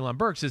with Treylon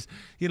Burks is,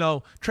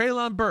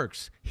 Treylon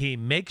Burks, he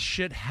makes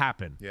shit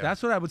happen. Yeah.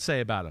 That's what I would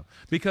say about him,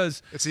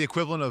 because it's the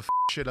equivalent of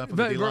shit up in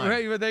the D-line.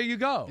 Right, there you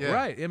go. Yeah.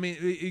 Right. I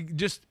mean,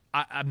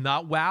 I'm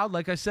not wowed,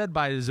 like I said,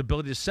 by his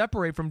ability to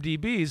separate from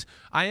DBs.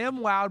 I am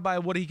wowed by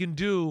what he can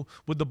do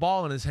with the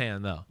ball in his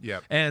hand, though.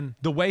 Yep. And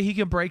the way he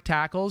can break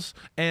tackles.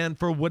 And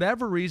for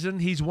whatever reason,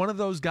 he's one of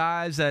those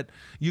guys that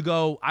you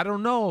go, I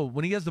don't know,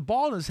 when he has the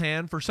ball in his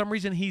hand, for some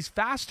reason he's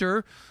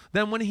faster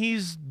than when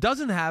he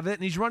doesn't have it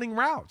and he's running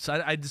routes.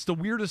 It's the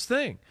weirdest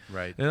thing.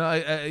 Right. You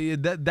know,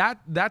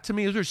 that to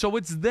me is weird. So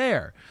it's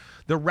there.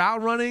 The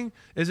route running,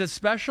 is it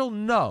special?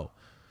 No.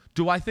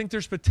 Do I think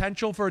there's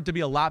potential for it to be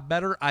a lot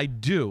better? I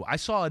do. I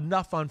saw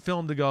enough on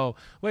film to go,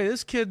 wait,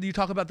 this kid, you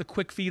talk about the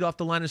quick feed off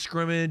the line of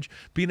scrimmage,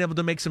 being able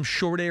to make some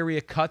short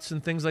area cuts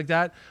and things like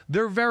that.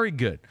 They're very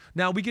good.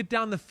 Now, we get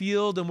down the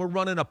field and we're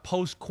running a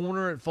post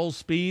corner at full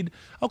speed.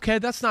 Okay,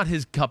 that's not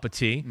his cup of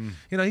tea.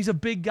 You know, he's a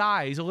big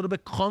guy. He's a little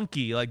bit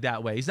clunky like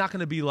that way. He's not going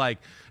to be like,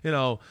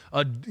 a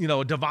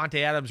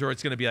Devontae Adams, or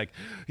it's going to be like,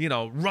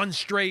 run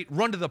straight,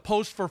 run to the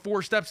post for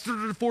 4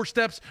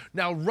 steps,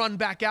 now run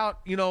back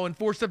out, in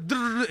 4 steps.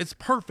 It's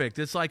perfect.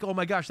 It's like, oh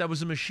my gosh, that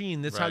was a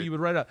machine. That's how you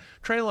would write up.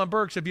 Treylon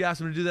Burks, if you ask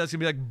him to do that, it's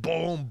going to be like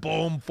boom,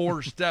 boom,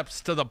 4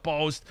 steps to the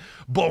post,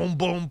 boom,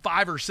 boom,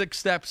 5 or 6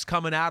 steps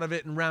coming out of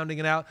it and rounding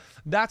it out.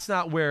 That's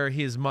not where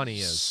his money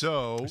is.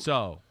 So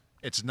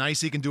it's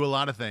nice he can do a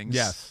lot of things.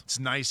 Yes. It's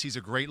nice he's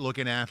a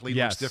great-looking athlete.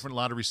 Yes. Looks different, a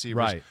lot of receivers.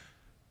 Right.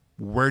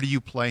 Where do you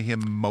play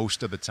him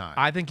most of the time?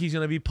 I think he's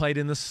going to be played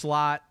in the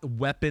slot,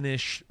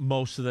 weaponish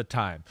most of the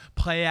time.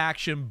 Play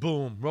action,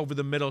 boom, over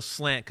the middle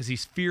slant, because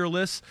he's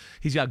fearless.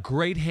 He's got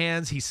great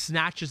hands. He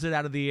snatches it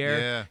out of the air.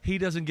 Yeah. He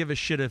doesn't give a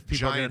shit if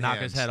people are going to knock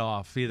his head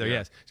off either. Yeah.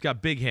 Yes, he's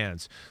got big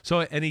hands.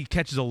 And he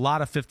catches a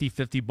lot of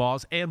 50-50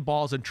 balls and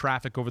balls in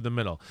traffic over the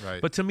middle.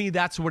 Right. But to me,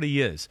 that's what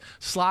he is.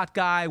 Slot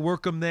guy,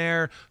 work him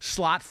there.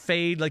 Slot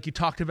fade, like you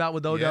talked about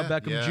with Odell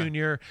Beckham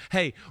Jr.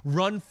 Hey,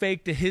 run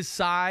fake to his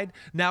side.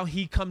 Now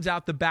he comes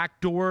out the back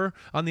door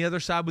on the other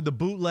side with the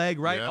bootleg,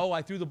 right? Yeah. Oh,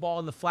 I threw the ball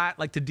in the flat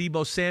like to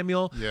Deebo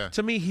Samuel. Yeah.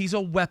 To me, he's a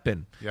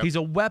weapon. Yep. He's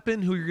a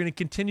weapon who you're going to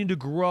continue to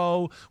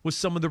grow with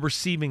some of the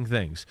receiving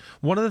things.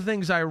 One of the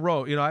things I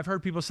wrote, I've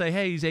heard people say,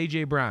 hey, he's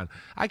A.J. Brown.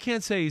 I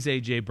can't say he's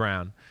A.J.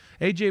 Brown.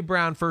 A.J.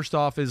 Brown, first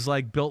off, is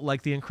like built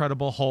like the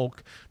Incredible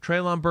Hulk.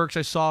 Treylon Burks,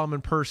 I saw him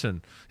in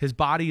person. His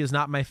body is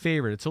not my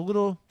favorite. It's a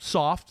little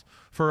soft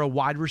for a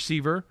wide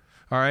receiver,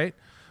 all right?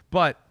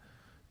 But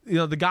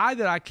the guy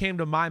that I came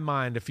to my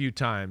mind a few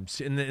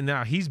times, and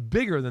now he's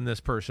bigger than this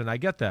person. I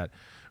get that.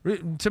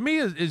 To me,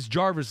 is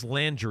Jarvis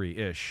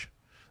Landry-ish.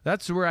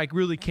 That's where I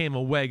really came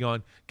away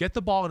going, get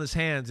the ball in his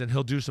hands and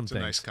he'll do some things.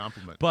 A nice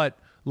compliment. But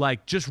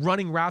like just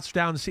running routes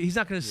down, he's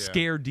not going to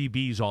scare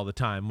DBs all the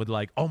time with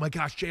like, oh my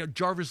gosh,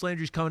 Jarvis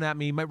Landry's coming at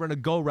me. He might run a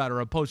go route or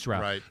a post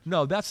route. Right.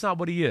 No, that's not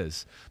what he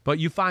is. But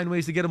you find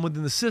ways to get him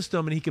within the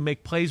system, and he can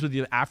make plays with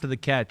you after the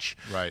catch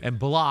and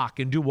block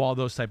and do all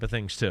those type of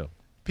things too.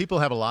 People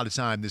have a lot of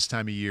time this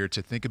time of year to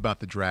think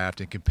about the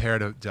draft and compare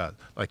to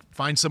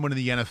find someone in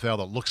the NFL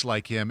that looks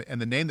like him,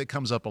 and the name that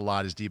comes up a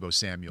lot is Deebo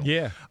Samuel.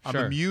 Yeah, I'm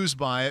amused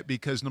by it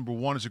because, number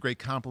one, it's a great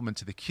compliment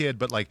to the kid,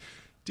 but like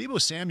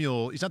Deebo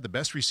Samuel, he's not the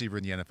best receiver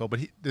in the NFL, but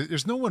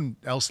there's no one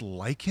else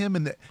like him,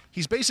 and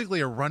he's basically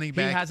a running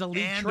back. He has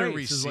elite and traits, a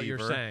receiver. is what you're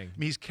saying. I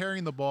mean, he's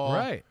carrying the ball.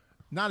 Right.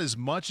 Not as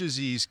much as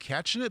he's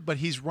catching it, but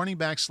he's running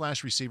back /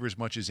 receiver as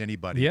much as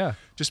anybody. Yeah.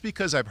 Just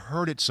because I've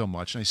heard it so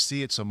much and I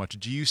see it so much,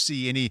 do you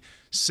see any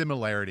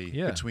similarity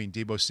between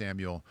Deebo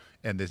Samuel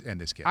and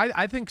this kid?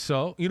 I think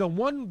so.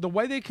 The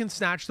way they can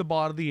snatch the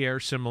ball out of the air,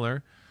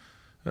 similar.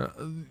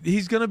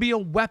 He's going to be a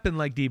weapon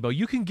like Deebo.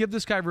 You can give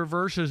this guy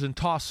reverses and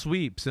toss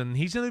sweeps, and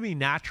he's going to be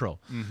natural.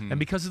 And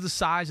because of the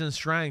size and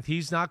strength,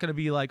 he's not going to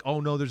be like, oh,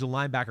 no, there's a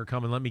linebacker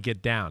coming. Let me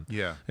get down.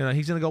 Yeah.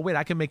 He's going to go, wait,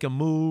 I can make a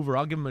move, or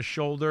I'll give him a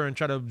shoulder and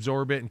try to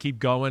absorb it and keep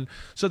going.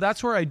 So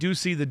that's where I do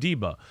see the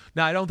Deebo.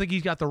 Now, I don't think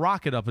he's got the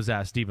rocket up his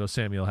ass Deebo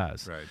Samuel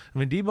has. Right. I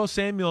mean, Deebo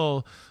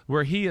Samuel,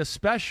 where he is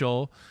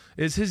special,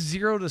 is his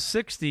 0 to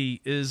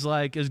 60 is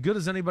like as good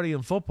as anybody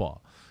in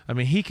football. I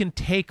mean, he can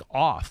take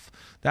off.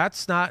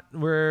 That's not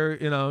where,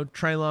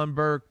 Treylon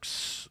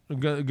Burks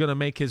going to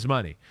make his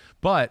money.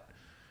 But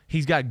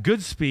he's got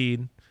good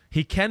speed.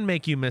 He can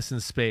make you miss in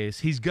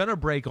space. He's going to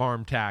break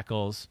arm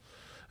tackles.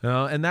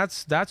 And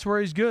that's where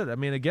he's good. I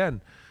mean,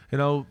 again,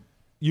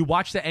 you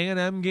watch the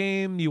A&M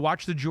game, you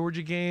watch the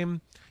Georgia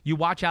game, you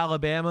watch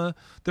Alabama.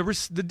 The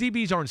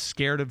DBs aren't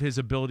scared of his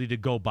ability to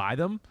go by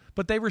them,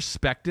 but they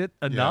respect it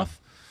enough.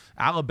 Yeah.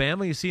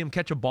 Alabama, you see him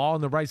catch a ball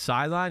on the right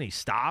sideline, he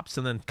stops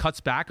and then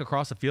cuts back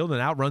across the field and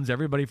outruns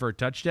everybody for a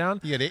touchdown.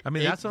 Yeah,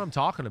 that's what I'm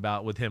talking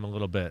about with him a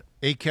little bit.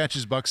 8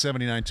 catches,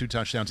 $179, 2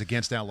 touchdowns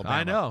against Alabama.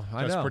 I know.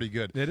 That's pretty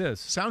good. It is.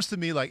 Sounds to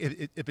me like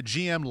if a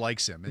GM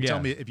likes him, and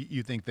tell me if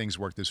you think things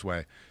work this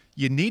way,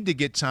 you need to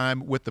get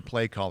time with the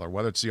play caller,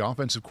 whether it's the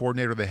offensive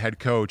coordinator or the head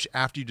coach,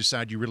 after you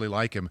decide you really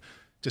like him,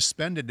 to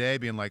spend a day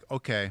being like,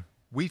 okay,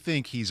 we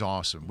think he's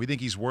awesome. We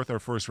think he's worth our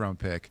first-round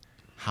pick.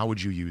 How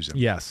would you use him?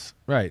 Yes,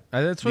 right.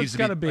 That's what it's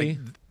got to be. Like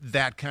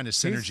that kind of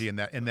synergy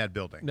in that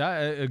building.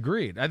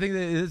 Agreed. I think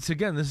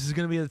that this is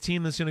going to be a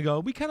team that's going to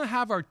go, we kind of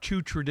have our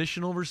 2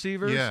 traditional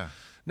receivers. Yeah.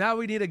 Now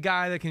we need a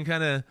guy that can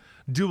kind of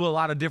do a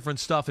lot of different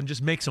stuff and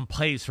just make some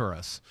plays for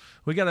us.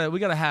 We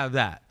gotta have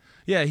that.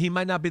 Yeah, he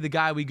might not be the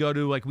guy we go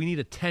to, like we need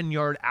a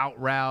 10-yard out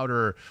route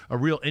or a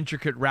real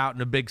intricate route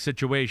in a big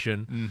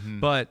situation.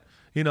 But,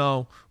 you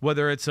know,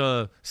 whether it's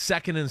a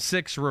 2nd and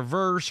 6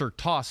 reverse or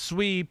toss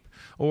sweep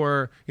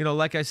or, you know,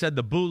 like I said,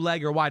 the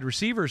bootleg or wide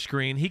receiver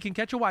screen, he can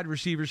catch a wide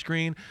receiver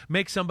screen,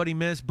 make somebody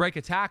miss, break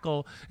a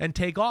tackle, and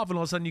take off. And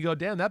all of a sudden you go,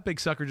 damn, that big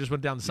sucker just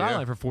went down the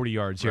sideline for 40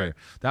 yards here.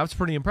 That was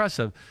pretty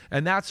impressive.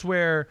 And that's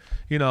where,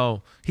 you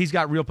know, he's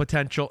got real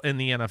potential in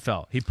the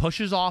NFL. He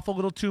pushes off a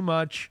little too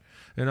much.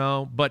 You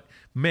know, but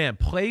man,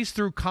 plays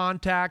through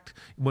contact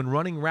when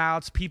running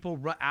routes,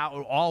 people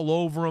out all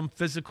over him,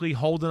 physically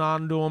holding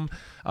on to him.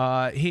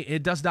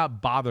 It does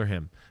not bother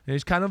him. And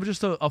he's kind of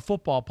just a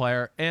football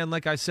player. And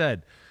like I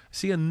said,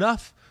 see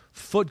enough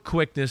foot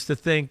quickness to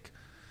think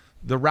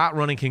the route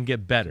running can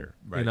get better.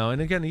 You know,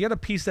 and again, you got to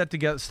piece that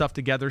stuff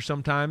together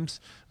sometimes.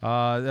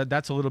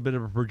 That's a little bit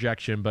of a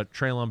projection, but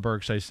Treylon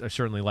Burks, I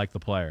certainly like the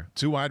player.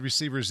 2 wide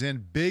receivers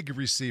in, big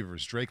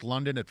receivers. Drake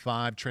London at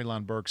 5,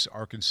 Treylon Burks,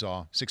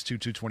 Arkansas, 6'2",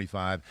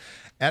 225.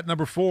 At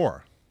number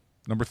 4,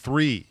 number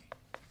 3,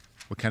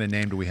 what kind of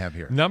name do we have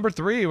here? Number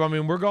 3, I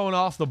mean, we're going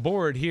off the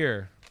board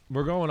here.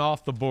 We're going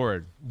off the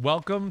board.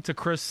 Welcome to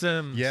Chris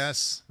Sims.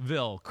 Yes.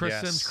 Chris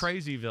Sims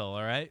Crazyville,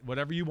 all right?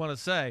 Whatever you want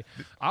to say.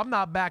 I'm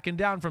not backing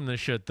down from this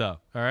shit, though,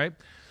 all right?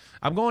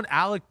 I'm going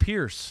Alec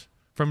Pierce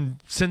from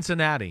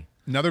Cincinnati.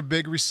 Another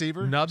big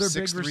receiver. Another 6'3",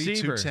 big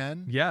receiver.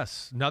 210.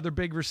 Yes, another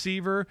big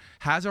receiver.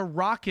 Has a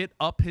rocket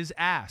up his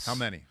ass. How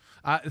many?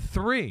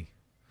 3.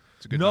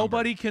 It's a good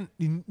nobody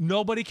number.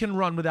 Nobody can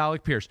run with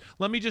Alec Pierce.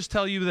 Let me just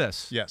tell you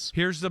this. Yes.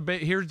 Here's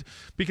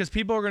because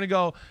people are going to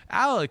go,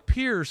 Alec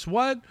Pierce,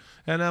 what?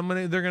 And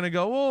they're going to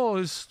go, oh,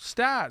 his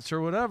stats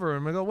or whatever. And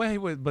I'm going to go,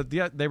 wait, but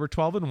yeah, they were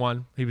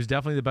 12-1. He was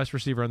definitely the best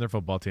receiver on their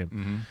football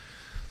team.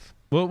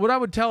 Well, what I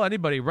would tell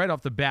anybody right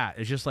off the bat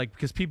is just like,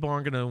 because people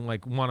aren't going to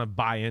like want to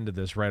buy into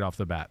this right off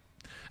the bat.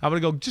 I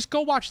would go, just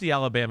go watch the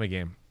Alabama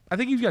game. I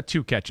think he's got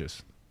 2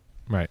 catches.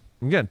 Right.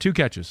 Again, 2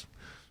 catches.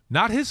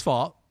 Not his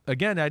fault.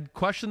 Again, I'd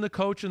question the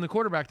coach and the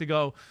quarterback to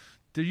go,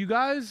 do you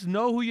guys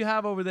know who you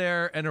have over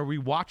there, and are we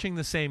watching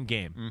the same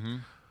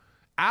game?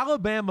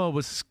 Alabama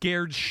was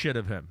scared shit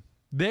of him.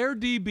 Their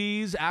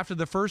DBs, after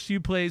the first few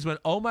plays, went,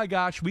 oh, my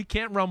gosh, we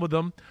can't run with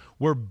them.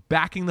 We're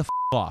backing the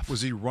off.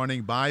 Was he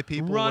running by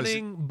people?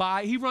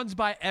 He runs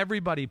by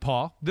everybody,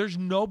 Paul. There's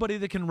nobody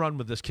that can run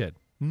with this kid.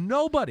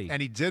 Nobody.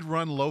 And he did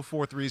run low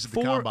 4.3s at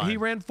the combine. He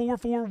ran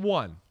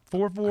 4.41.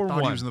 4.41. I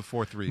thought he was in the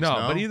 4.3s. No,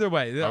 but either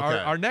way,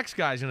 our next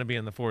guy's going to be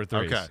in the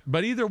 4.3s. Okay.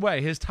 But either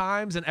way, his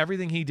times and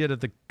everything he did at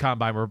the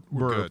combine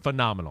were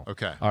phenomenal.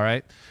 Okay. All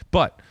right.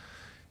 But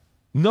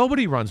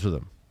nobody runs with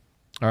him.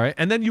 All right.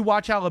 And then you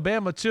watch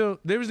Alabama, too.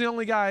 They was the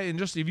only guy, and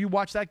just if you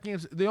watch that game,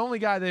 the only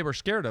guy they were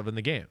scared of in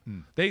the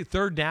game. They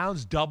 3rd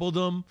downs, doubled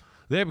them.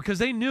 Because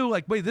they knew,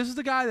 like, wait, this is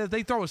the guy that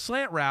they throw a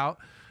slant route.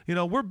 You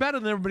know, we're better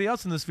than everybody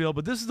else in this field,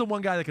 but this is the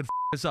one guy that can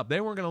us up. They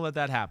weren't going to let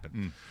that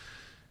happen.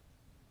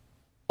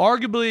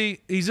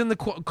 Arguably, he's in the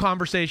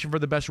conversation for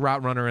the best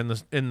route runner in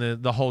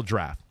the whole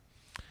draft.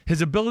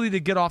 His ability to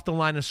get off the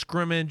line of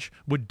scrimmage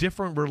with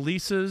different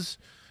releases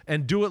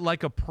and do it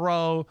like a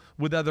pro,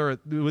 whether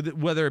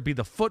it be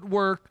the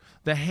footwork,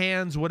 the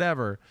hands,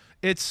 whatever,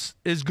 it's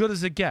as good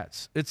as it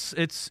gets. It's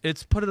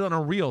put it on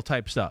a reel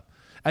type stuff.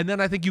 And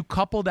then I think you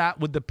couple that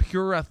with the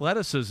pure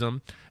athleticism,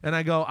 and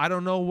I go, I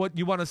don't know what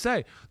you want to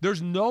say.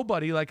 There's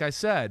nobody, like I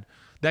said,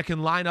 that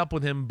can line up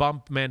with him,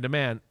 bump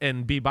man-to-man,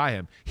 and be by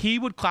him. He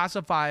would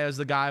classify as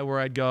the guy where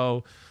I'd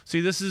go,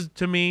 see, this is,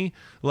 to me,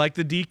 like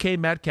the DK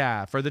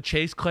Metcalf or the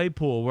Chase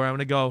Claypool, where I'm going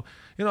to go,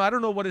 you know, I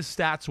don't know what his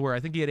stats were. I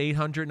think he had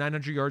 800,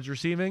 900 yards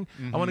receiving.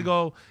 I want to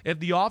go, if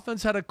the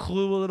offense had a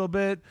clue a little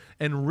bit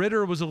and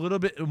Ritter was a little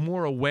bit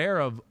more aware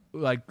of,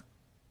 like,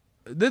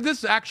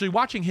 this actually,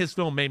 watching his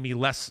film made me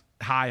less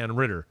high on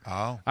Ritter.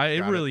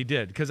 It really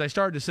did, because I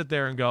started to sit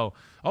there and go,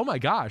 oh my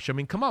gosh, I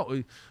mean, come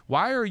on,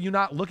 why are you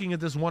not looking at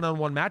this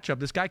one-on-one matchup?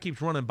 This guy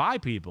keeps running by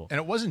people. And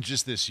it wasn't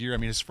just this year. I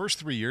mean, his first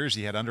 3 years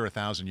he had under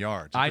 1,000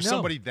 yards. I know.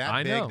 Somebody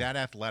that big, that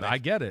athletic. I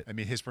get it. I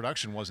mean, his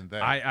production wasn't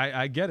there.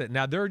 I get it.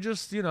 Now, they're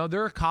just, you know,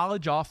 they're a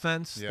college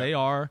offense. Yeah. They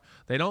are.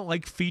 They don't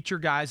like feature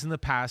guys in the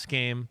pass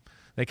game.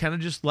 They kind of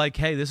just like,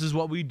 hey, this is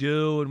what we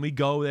do, and we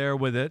go there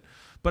with it.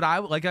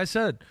 But like I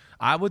said,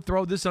 I would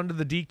throw this under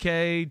the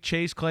DK,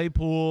 Chase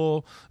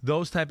Claypool,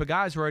 those type of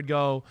guys where I'd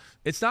go,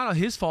 it's not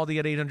his fault he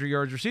had 800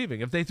 yards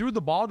receiving. If they threw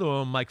the ball to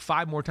him like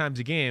 5 more times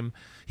a game,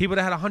 he would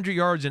have had 100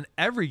 yards in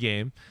every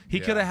game. He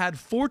could have had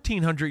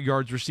 1,400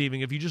 yards receiving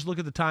if you just look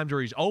at the times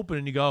where he's open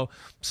and you go,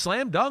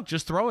 slam dunk,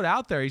 just throw it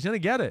out there. He's going to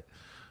get it.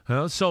 You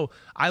know? So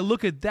I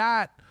look at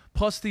that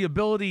plus the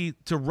ability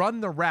to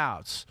run the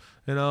routes,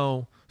 you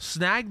know,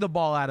 snag the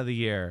ball out of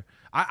the air.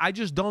 I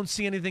just don't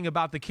see anything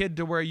about the kid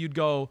to where you'd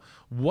go,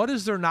 what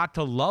is there not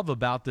to love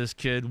about this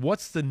kid?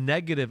 What's the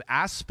negative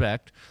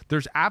aspect?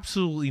 There's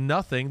absolutely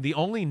nothing. The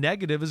only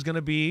negative is going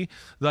to be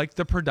like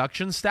the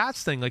production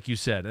stats thing, like you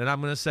said. And I'm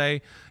going to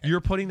say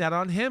you're putting that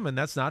on him, and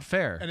that's not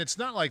fair. And it's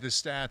not like the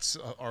stats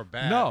are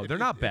bad. No, they're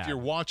not bad. If you're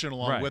watching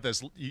along with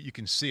us, you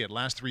can see it.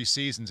 Last 3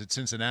 seasons at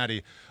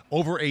Cincinnati,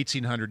 over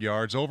 1,800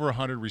 yards, over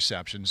 100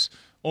 receptions,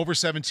 over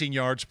 17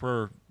 yards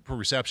per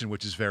reception,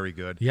 which is very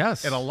good.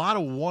 Yes. And a lot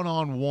of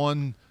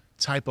one-on-one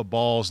type of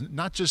balls,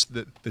 not just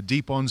the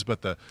deep ones,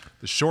 but the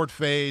short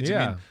fades.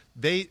 Yeah. I mean,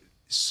 they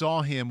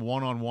saw him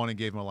one-on-one and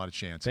gave him a lot of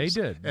chances. They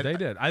did. And they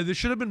did. There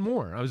should have been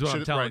more. I was what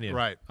I'm telling you.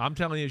 Right. I'm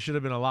telling you, it should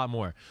have been a lot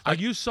more. Like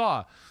you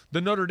saw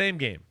the Notre Dame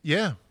game.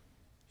 Yeah.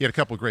 He had a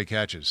couple of great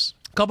catches.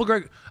 Couple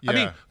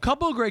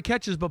of great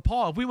catches, but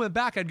Paul, if we went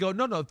back, I'd go,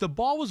 no. If the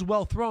ball was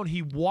well thrown,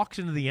 he walks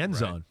into the end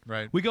zone.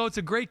 Right. We go, it's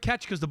a great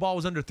catch because the ball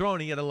was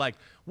underthrown. He had to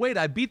wait,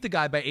 I beat the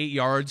guy by 8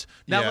 yards.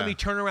 Now let me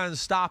turn around and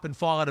stop and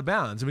fall out of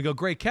bounds. And we go,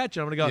 great catch.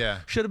 And I'm going to go,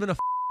 should have been a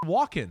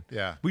walk-in.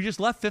 Yeah. We just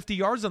left 50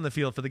 yards on the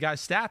field for the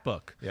guy's stat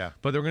book. Yeah.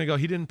 But they're going to go,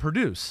 he didn't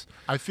produce.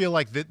 I feel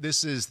like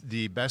this is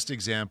the best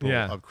example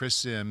of Chris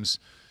Simms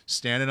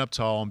standing up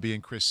tall and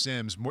being Chris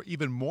Simms,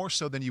 even more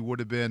so than you would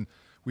have been.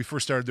 We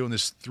first started doing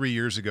this 3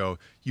 years ago.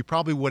 You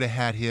probably would have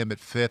had him at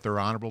 5th or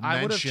honorable mention.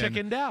 I would have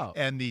chickened out.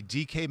 And the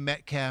DK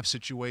Metcalf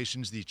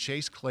situations, the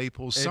Chase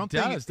Claypool,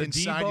 something inside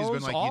Debo's, you's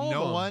been like, you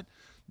know what?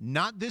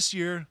 Not this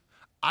year.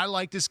 I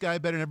like this guy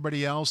better than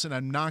everybody else, and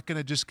I'm not going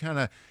to just kind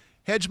of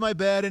hedge my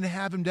bet and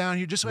have him down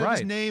here just so I have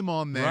his name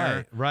on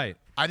there. Right.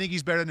 I think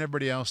he's better than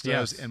everybody else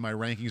does, and my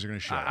rankings are going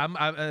to show.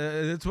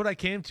 That's what I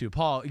came to,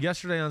 Paul.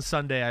 Yesterday on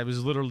Sunday, I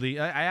was literally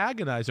I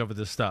agonized over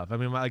this stuff. I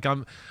mean,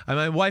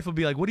 my wife would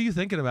be like, "What are you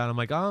thinking about?" I'm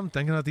like, "Oh, I'm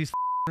thinking about these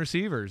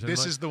receivers." And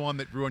this is the one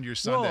that ruined your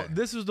Sunday. Well,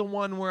 this is the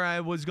one where I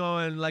was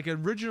going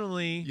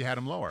originally. You had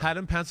him lower. Had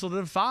him penciled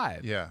at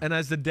 5. Yeah. And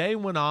as the day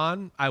went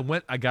on,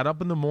 I got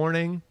up in the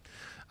morning.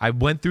 I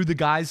went through the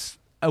guys'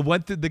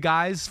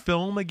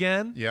 film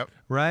again. Yep.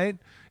 Right,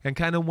 and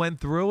kind of went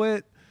through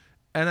it.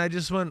 And I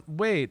just went,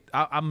 wait,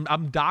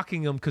 I'm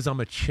docking him because I'm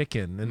a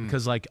chicken and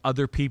because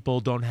other people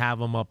don't have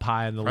him up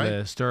high on the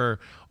list or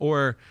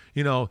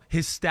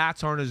his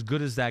stats aren't as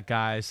good as that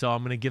guy, so I'm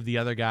going to give the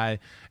other guy.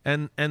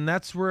 And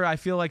that's where I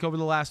feel like over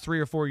the last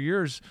 3 or 4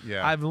 years,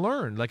 I've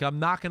learned I'm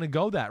not going to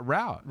go that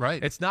route.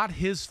 Right. It's not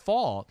his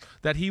fault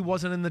that he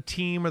wasn't in the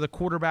team or the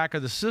quarterback or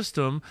the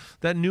system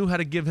that knew how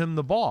to give him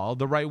the ball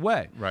the right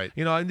way. Right.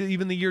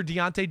 Even the year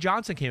Deontay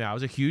Johnson came out, I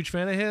was a huge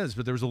fan of his,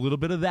 but there was a little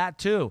bit of that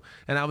too.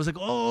 And I was like,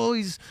 oh,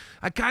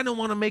 I kind of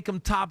want to make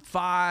him top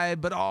 5,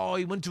 but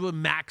he went to a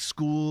MAC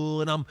school,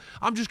 and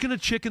I'm just gonna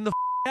chicken the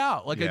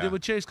out I did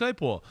with Chase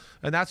Claypool,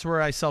 and that's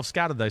where I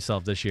self-scouted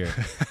myself this year.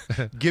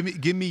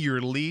 Give me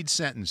your lead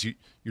sentence.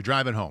 You're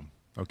driving home,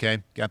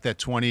 okay? Got that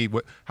 20,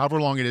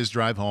 however long it is,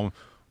 drive home.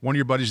 One of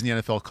your buddies in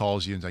the NFL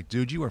calls you and is like,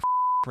 dude, you are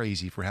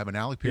crazy for having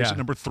Alec Pierce at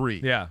number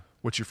 3. Yeah.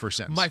 What's your first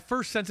sentence? My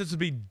first sentence would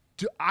be,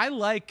 I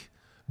like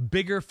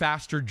bigger,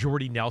 faster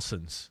Jordy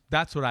Nelsons.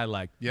 That's what I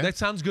like. Yeah. That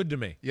sounds good to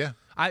me. Yeah.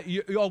 I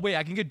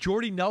can get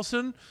Jordy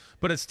Nelson,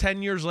 but it's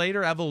 10 years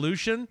later,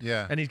 evolution,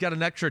 and he's got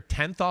an extra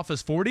 10th off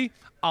his 40.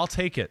 I'll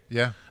take it.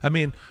 Yeah. I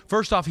mean,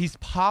 first off, he's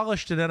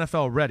polished and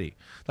NFL ready.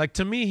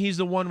 To me, he's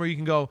the one where you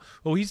can go,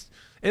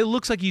 it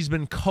looks like he's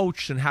been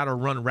coached in how to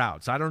run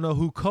routes. I don't know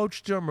who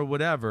coached him or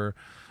whatever,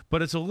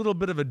 but it's a little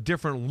bit of a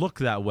different look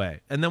that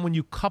way. And then when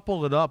you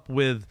couple it up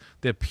with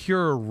the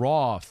pure,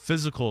 raw,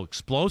 physical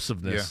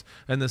explosiveness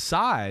and the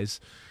size,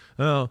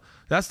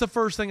 that's the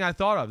first thing I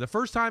thought of.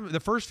 The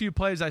first few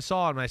plays I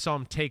saw him, and I saw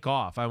him take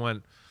off, I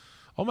went,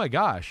 oh my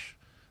gosh,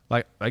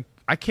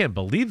 I can't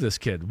believe this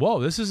kid. Whoa,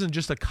 this isn't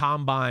just a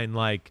combine.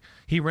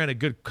 He ran a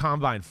good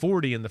combine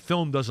 40, and the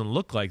film doesn't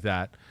look like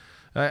that.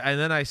 And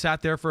then I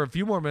sat there for a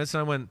few more minutes, and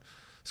I went,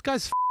 this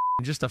guy's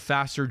just a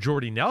faster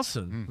Jordy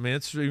Nelson. I mean,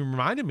 it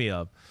reminded me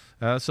of.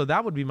 So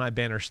that would be my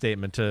banner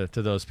statement to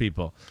those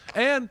people.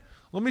 And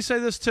let me say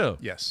this too.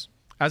 Yes.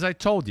 As I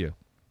told you,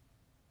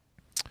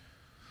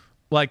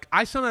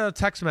 I sent out a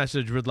text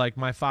message with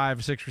my 5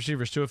 or 6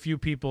 receivers to a few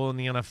people in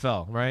the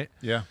NFL, right?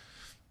 Yeah.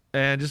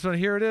 And just went,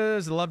 here it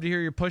is. I'd love to hear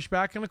your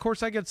pushback. And of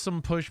course, I get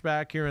some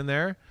pushback here and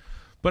there.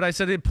 But I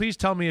said, hey, please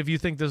tell me if you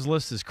think this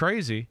list is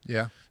crazy.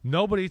 Yeah.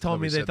 Nobody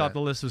told me they thought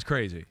the list was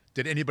crazy.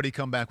 Did anybody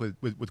come back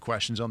with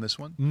questions on this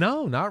one?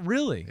 No, not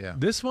really. Yeah.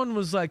 This one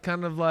was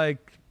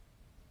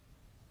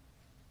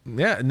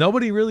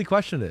nobody really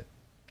questioned it.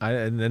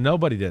 And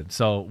nobody did.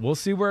 So we'll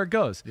see where it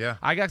goes. Yeah.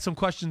 I got some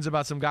questions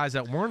about some guys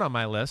that weren't on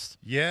my list.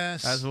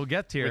 Yes. As we'll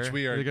get to here. Which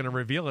we are. They're going to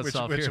reveal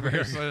itself here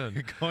very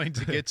soon. Going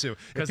to get to.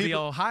 Because the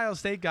Ohio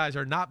State guys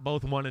are not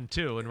both 1 and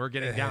 2, and we're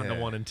getting down to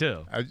 1 and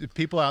 2.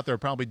 People out there are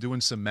probably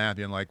doing some math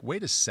and like,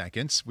 wait a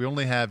second. We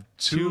only have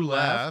two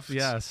left.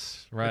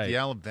 Yes, right. With the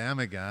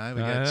Alabama guy.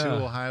 We got 2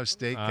 Ohio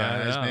State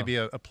guys. Maybe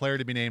a player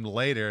to be named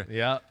later.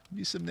 Yeah.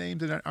 Maybe some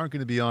names that aren't going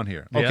to be on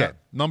here. Okay. Yeah.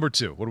 Number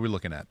 2. What are we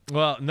looking at?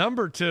 Well,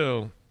 number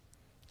 2,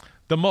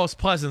 the most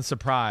pleasant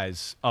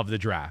surprise of the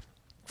draft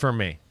for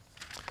me.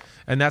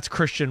 and that's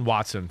Christian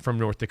Watson from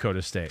North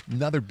Dakota State.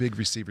 Another big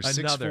receiver,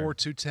 6'4",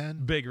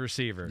 210. Big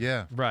receiver.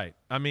 Yeah. Right.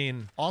 I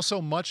mean,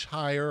 also much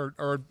higher,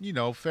 or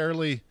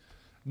fairly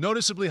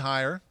noticeably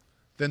higher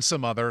than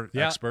some other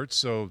experts.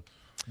 So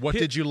what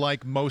did you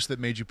like most that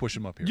made you push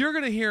him up here? You're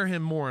going to hear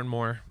him more and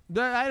more.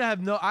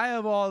 I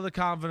have all the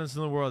confidence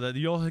in the world that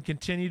you'll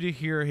continue to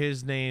hear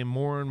his name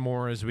more and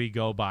more as we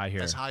go by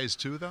here. As high as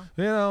 2,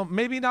 though?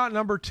 Maybe not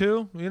number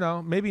 2,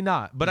 maybe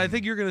not. But I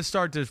think you're going to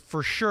start to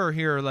for sure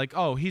hear like,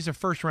 oh, he's a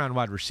first-round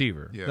wide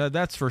receiver. Yeah.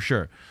 That's for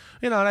sure.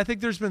 And I think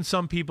there's been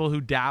some people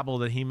who dabble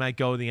that he might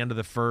go at the end of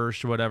the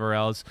first or whatever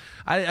else.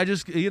 I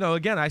just,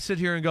 again, I sit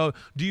here and go,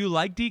 do you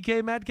like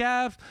DK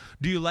Metcalf?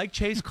 Do you like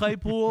Chase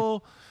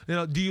Claypool?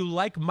 Do you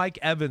like Mike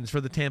Evans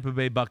for the Tampa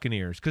Bay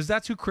Buccaneers? Because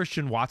that's who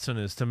Christian Watson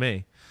is to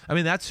me. I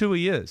mean, that's who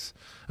he is.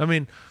 I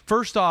mean,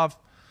 first off,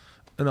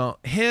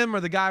 him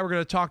or the guy we're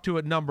going to talk to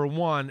at number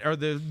 1 are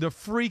the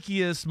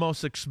freakiest,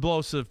 most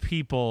explosive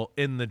people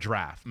in the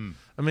draft.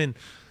 I mean,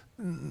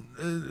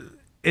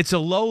 it's a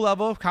low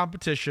level of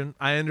competition.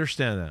 I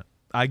understand that.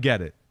 I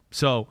get it.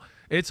 So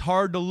it's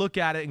hard to look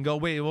at it and go,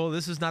 wait, well,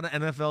 this is not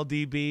an NFL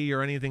DB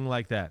or anything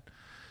like that.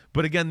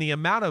 But again, the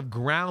amount of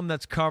ground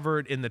that's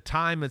covered in the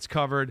time that's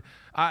covered,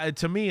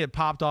 to me, it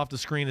popped off the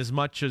screen as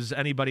much as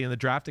anybody in the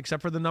draft,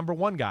 except for the number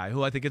 1 guy,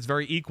 who I think it's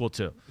very equal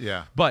to.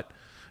 Yeah. But,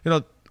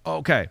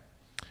 okay.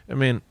 I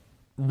mean,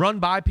 run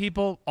by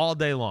people all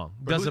day long.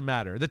 Doesn't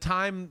matter. The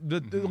time,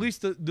 at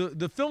least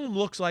the film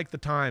looks like the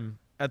time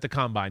at the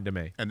combine to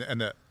me. And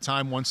the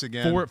time once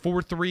again?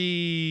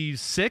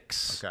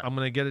 4:36. Okay. I'm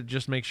going to get it,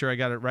 just make sure I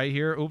got it right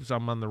here. Oops,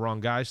 I'm on the wrong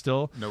guy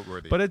still.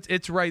 Noteworthy. But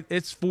it's right.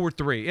 It's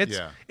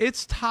 4:3.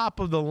 It's top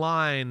of the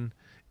line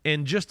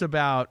in just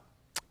about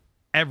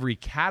every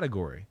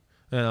category.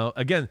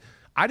 Again,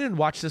 I didn't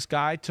watch this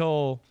guy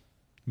till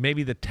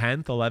maybe the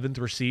 10th,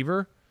 11th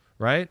receiver,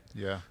 right?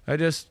 Yeah.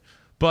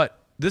 But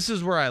this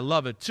is where I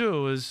love it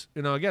too, is,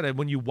 again,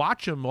 when you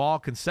watch them all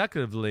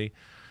consecutively,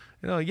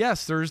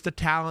 yes, there's the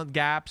talent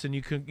gaps, and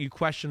you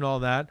question all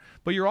that,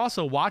 but you're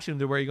also watching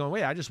to where you're going,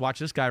 wait, I just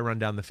watched this guy run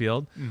down the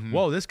field.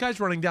 Whoa, this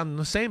guy's running down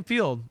the same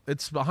field.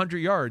 It's 100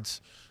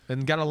 yards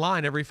and got a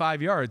line every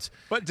 5 yards.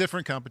 But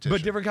different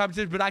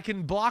competition. But I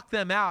can block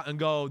them out and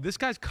go, this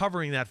guy's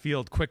covering that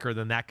field quicker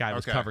than that guy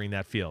was covering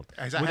that field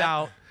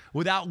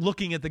without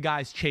looking at the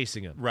guys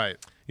chasing him. Right.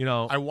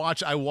 I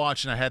watch,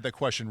 and I had that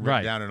question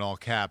written down in all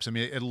caps. I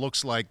mean, it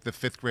looks like the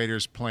 5th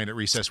graders playing at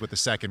recess with the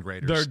 2nd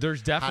graders.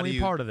 There's definitely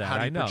part of that. How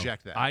do you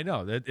project that? I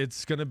know it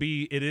is going to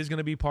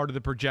be part of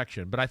the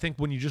projection. But I think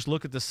when you just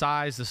look at the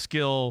size, the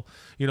skill,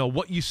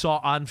 what you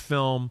saw on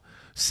film,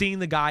 seeing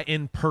the guy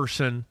in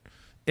person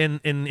in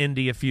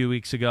Indy a few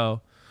weeks ago,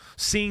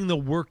 seeing the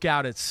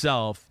workout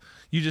itself,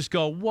 you just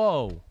go,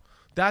 whoa,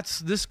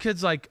 this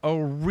kid's like a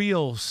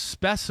real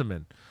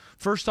specimen.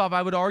 First off,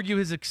 I would argue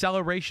his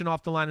acceleration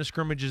off the line of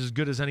scrimmage is as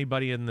good as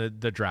anybody in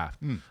the draft.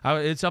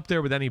 It's up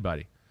there with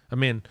anybody. I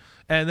mean,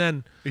 and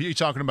then are you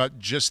talking about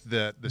just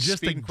the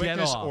speed and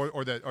quickness,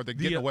 or the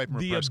getting away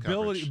from press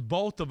ability coverage?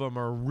 Both of them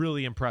are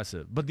really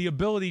impressive. But the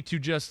ability to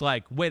just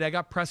like, wait, I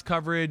got press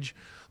coverage.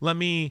 Let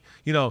me,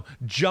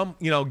 jump,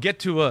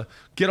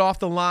 get off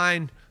the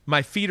line.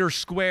 My feet are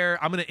square.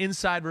 I'm going to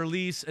inside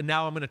release, and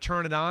now I'm going to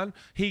turn it on.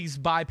 He's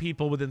by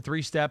people within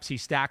 3 steps. He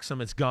stacks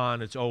them. It's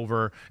gone. It's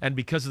over. And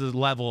because of the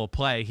level of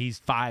play, he's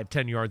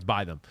 5-10 yards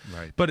by them.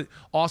 Right. But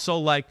also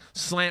like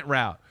slant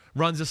route.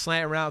 Runs a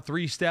slant route,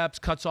 3 steps,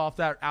 cuts off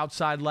that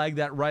outside leg,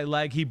 that right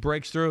leg. He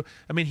breaks through.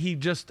 I mean, he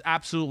just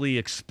absolutely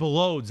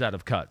explodes out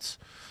of cuts.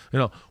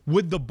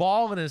 With the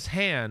ball in his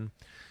hand,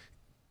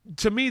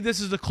 to me,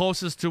 this is the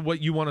closest to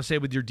what you want to say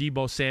with your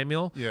Deebo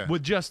Samuel. Yeah.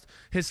 With just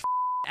his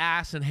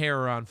ass and hair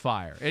are on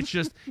fire. It's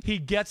just he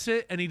gets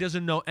it, and he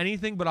doesn't know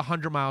anything but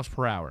 100 miles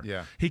per hour.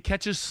 Yeah. He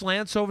catches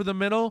slants over the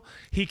middle.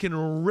 He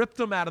can rip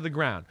them out of the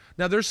ground.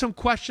 Now, there's some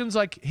questions,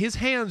 like his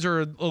hands are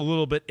a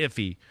little bit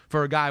iffy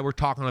for a guy we're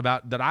talking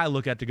about that I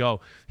look at to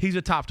go, he's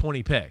a top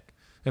 20 pick,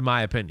 in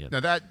my opinion. Now,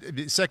 that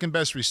second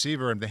best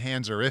receiver and the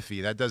hands are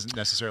iffy. That doesn't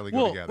necessarily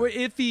go together. Well,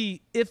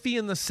 iffy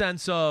in the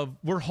sense of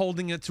we're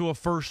holding it to a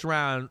first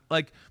round,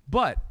 like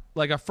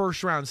a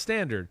first-round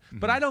standard.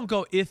 But I don't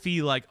go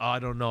iffy like, oh, I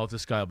don't know if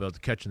this guy will be able to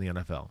catch in the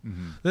NFL.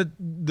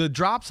 The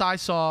drops I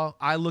saw,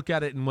 I look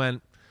at it and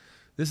went,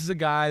 this is a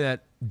guy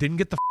that didn't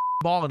get the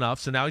ball enough,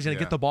 so now he's going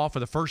to get the ball for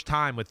the first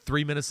time with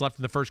 3 minutes left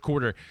in the first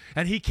quarter,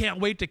 and he can't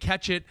wait to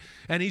catch it,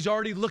 and he's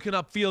already looking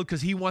upfield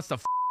because he wants to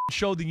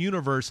show the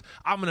universe,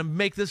 I'm going to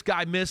make this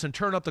guy miss and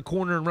turn up the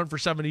corner and run for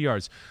 70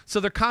 yards. So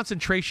their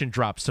concentration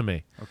drops to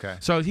me. Okay.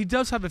 So he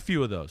does have a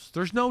few of those.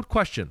 There's no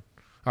question.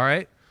 All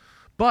right?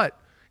 But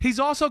he's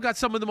also got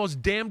some of the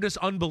most damnedest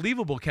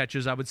unbelievable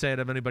catches, I would say, out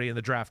of anybody in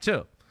the draft,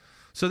 too.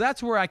 So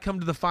that's where I come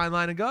to the fine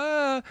line and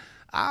go,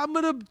 I'm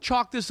going to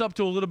chalk this up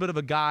to a little bit of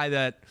a guy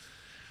that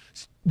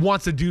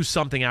wants to do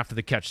something after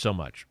the catch so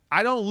much.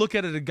 I don't look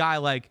at it a guy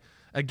like,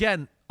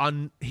 again,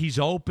 he's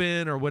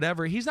open or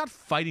whatever. He's not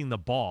fighting the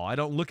ball. I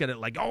don't look at it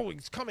like, oh,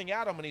 he's coming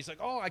at him, and he's like,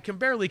 oh, I can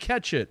barely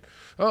catch it.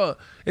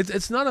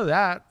 It's none of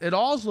that. It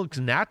all looks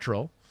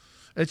natural.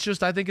 It's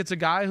just I think it's a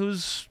guy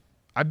who's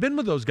I've been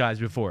with those guys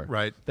before.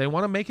 Right. They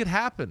want to make it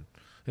happen.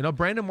 You know,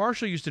 Brandon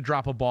Marshall used to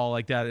drop a ball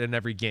like that in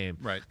every game.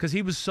 Right. Because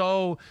he was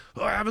so,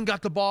 I haven't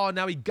got the ball, and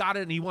now he got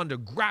it, and he wanted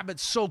to grab it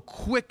so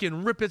quick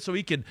and rip it so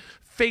he could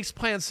face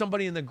plant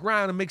somebody in the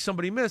ground and make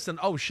somebody miss. And,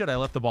 oh, shit, I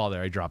left the ball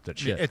there. I dropped it.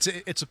 Shit.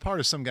 It's a part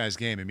of some guy's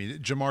game. I mean,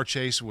 Jamar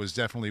Chase was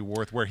definitely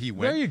worth where he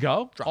went. There you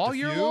go. Dropped all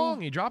year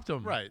long, he dropped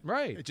them. Right.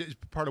 Right. It's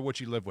part of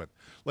what you live with.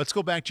 Let's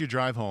go back to your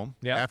drive home.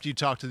 Yeah. After you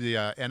talk to the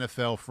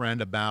NFL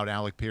friend about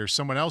Alec Pierce,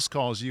 someone else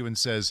calls you and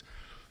says,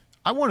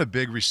 I want a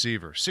big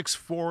receiver,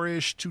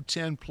 6'4"-ish,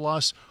 210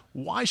 plus.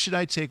 Why should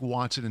I take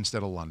Watson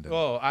instead of London?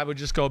 Oh, I would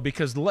just go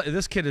because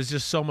this kid is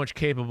just so much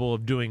capable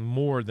of doing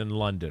more than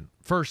London.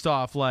 First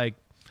off, like,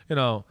 you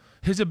know,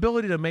 his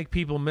ability to make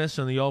people miss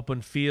in the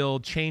open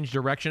field, change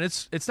direction,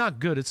 it's not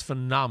good. It's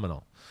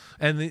phenomenal.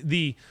 And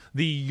the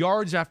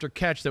yards after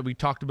catch that we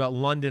talked about,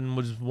 London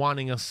was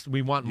wanting us.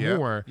 We want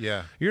more.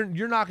 Yeah. You're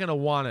not going to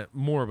want it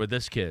more with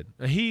this kid.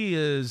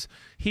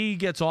 He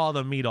gets all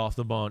the meat off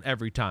the bone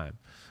every time.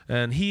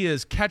 And he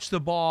is catch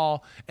the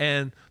ball,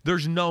 and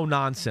there's no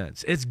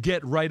nonsense. It's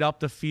get right up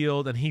the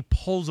field, and he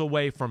pulls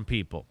away from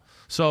people.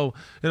 So,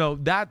 you know,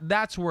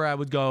 that's where I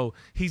would go.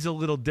 He's a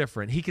little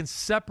different. He can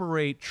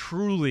separate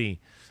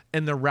truly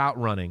in the route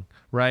running,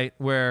 right?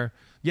 Where,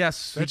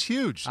 yes. That's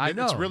huge. I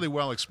know. It's really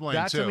well explained,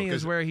 that too. That to me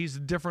is where he's a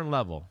different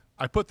level.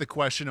 I put the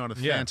question on a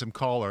phantom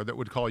caller that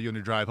would call you on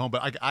your drive home,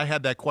 but I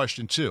had that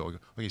question, too.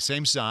 Okay,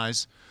 same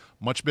size,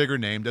 much bigger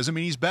name. Doesn't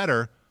mean he's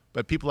better.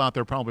 But people out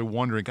there probably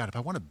wondering, God, if I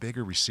want a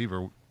bigger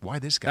receiver, why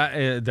this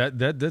guy?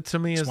 That to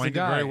me is the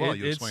guy. Very well.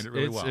 You explained it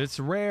really well. It's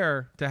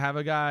rare to have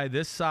a guy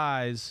this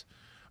size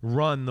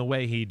run the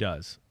way he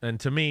does, and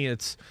to me,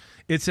 it's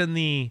in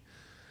the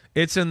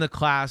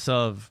class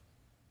of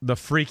the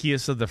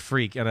freakiest of the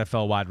freak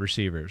NFL wide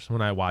receivers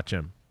when I watch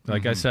him.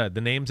 Like I said,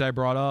 the names I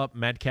brought up: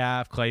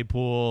 Metcalf,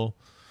 Claypool,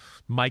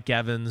 Mike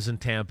Evans in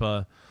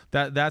Tampa.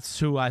 That's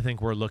who I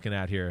think we're looking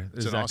at here.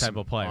 Is that type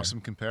of player?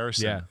 Awesome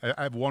comparison. Yeah.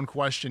 I have one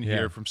question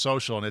here from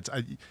social,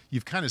 and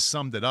you've kind of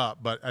summed it up,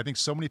 but I think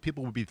so many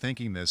people would be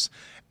thinking this.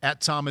 At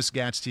Thomas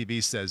Gatz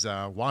TV says,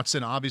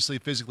 Watson obviously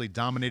physically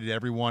dominated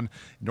everyone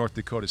in North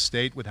Dakota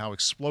State with how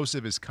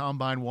explosive his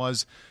combine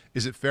was.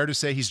 Is it fair to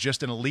say he's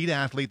just an elite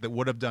athlete that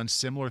would have done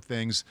similar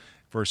things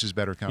versus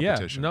better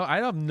competition? Yeah, no, I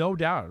have no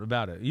doubt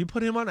about it. You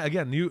put him on,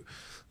 again,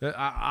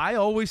 I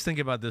always think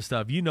about this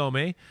stuff. You know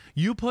me.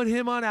 You put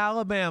him on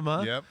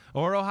Alabama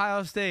or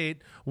Ohio State,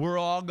 we're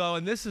all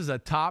going, this is a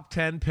top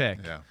 10 pick.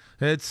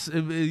 Yeah.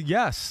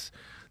 Yes.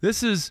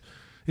 This is,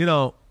 you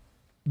know,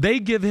 they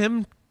give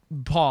him,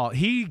 Paul,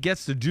 he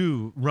gets to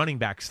do running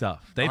back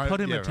stuff. They put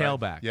him at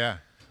tailback. Right. Yeah.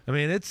 I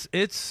mean,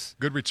 it's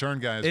good return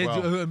guy as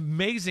well.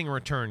 Amazing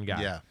return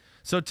guy. Yeah.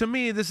 So to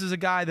me, this is a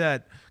guy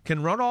that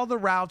can run all the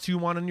routes you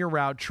want in your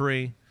route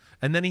tree,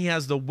 and then he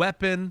has the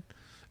weapon,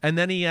 and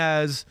then he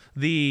has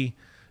the,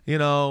 you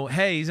know,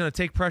 hey, he's going to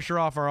take pressure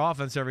off our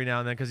offense every now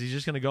and then because he's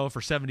just going to go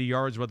for 70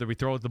 yards, whether we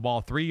throw the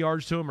ball 3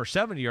 yards to him or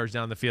 70 yards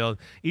down the field.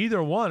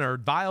 Either one are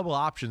viable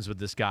options with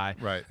this guy.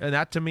 Right. And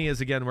that to me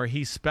is, again, where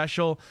he's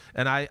special.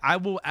 And I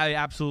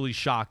absolutely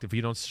shocked if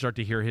you don't start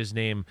to hear his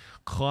name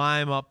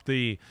climb up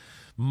the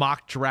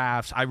mock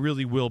drafts. I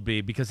really will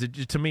be, because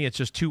to me it's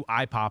just too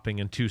eye-popping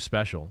and too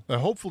special.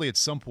 Hopefully at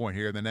some point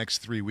here in the next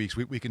 3 weeks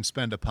we can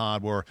spend a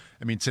pod where,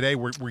 I mean, today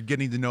we're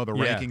getting to know the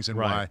rankings and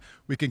why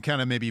we can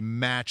kind of maybe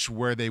match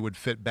where they would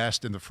fit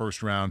best in the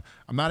first round.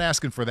 I'm not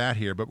asking for that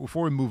here, but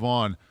before we move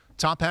on,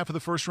 top half of the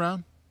first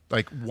round,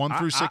 like 1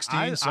 through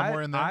 16,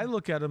 somewhere in there. I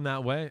look at them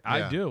that way.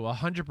 I do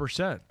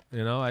 100%.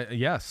 You know,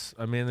 yes.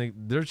 I mean,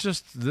 there's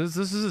just this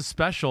is a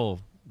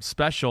special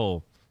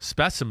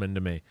specimen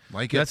to me.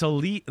 That's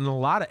elite in a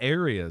lot of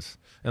areas.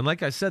 And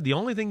like I said, the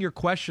only thing you're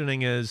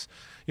questioning is,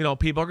 you know,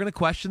 people are going to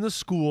question the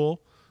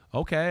school.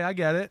 Okay, I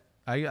get it.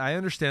 I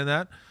understand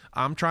that.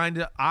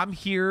 I'm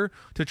here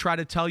to try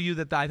to tell you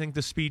that I think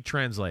the speed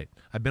translate.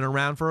 I've been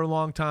around for a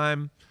long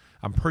time.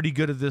 I'm pretty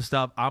good at this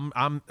stuff.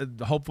 I'm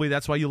hopefully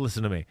that's why you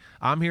listen to me.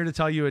 I'm here to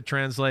tell you it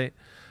translate.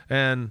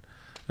 And,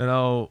 you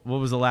know, what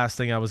was the last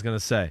thing I was going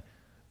to say?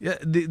 Yeah,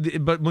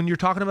 but when you're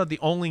talking about the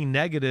only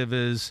negative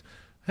is,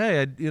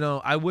 hey, you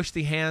know, I wish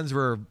the hands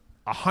were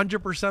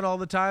 100% all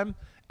the time.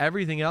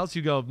 Everything else,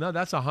 you go, no,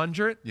 that's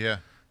 100. Yeah.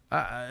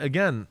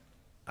 Again,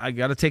 I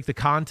got to take the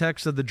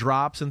context of the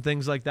drops and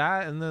things like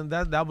that, and then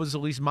that was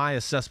at least my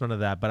assessment of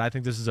that. But I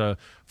think this is a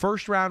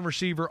first-round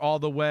receiver all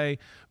the way,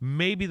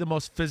 maybe the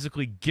most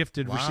physically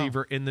gifted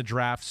receiver in the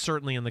draft,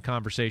 certainly in the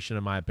conversation,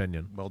 in my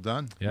opinion. Well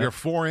done. Yeah. You're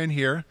 4 in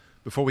here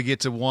before we get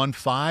to 1.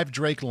 5,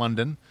 Drake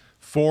London.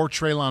 4,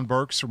 Treylon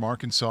Burks from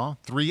Arkansas.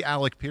 3,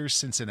 Alec Pierce,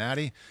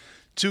 Cincinnati.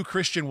 2,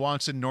 Christian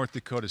Watson, North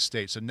Dakota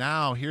State. So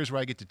now here's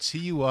where I get to tee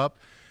you up.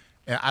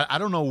 And I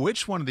don't know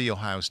which one of the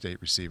Ohio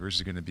State receivers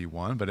is going to be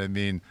one, but I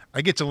mean,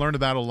 I get to learn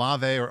about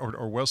Olave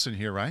or Wilson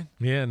here, right?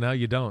 Yeah, no,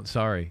 you don't.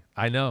 Sorry.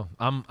 I know.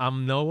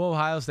 I'm no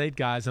Ohio State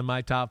guys in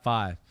my top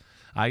 5.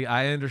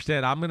 I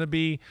understand. I'm going to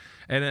be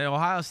 – and at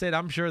Ohio State,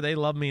 I'm sure they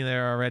love me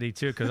there already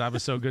too, because I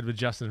was so good with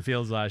Justin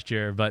Fields last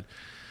year. But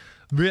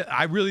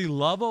I really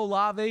love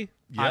Olave.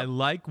 Yep. I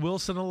like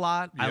Wilson a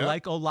lot. Yep. I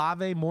like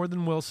Olave more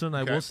than Wilson.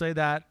 I will say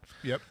that.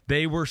 Yep.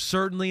 They were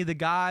certainly the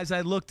guys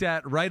I looked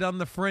at right on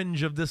the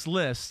fringe of this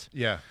list.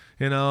 Yeah.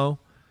 You know,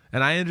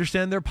 and I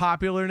understand they're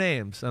popular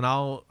names, and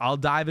I'll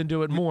dive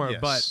into it more,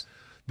 but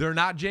they're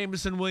not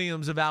Jameson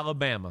Williams of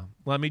Alabama.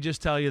 Let me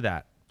just tell you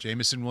that.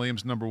 Jameson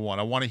Williams, number one.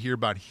 I want to hear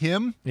about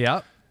him.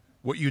 Yep.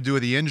 What you do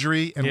with the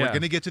injury, and we're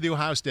going to get to the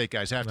Ohio State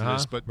guys after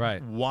this, but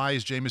right. Why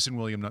is Jameson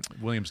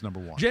Williams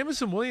number one?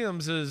 Jameson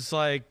Williams is,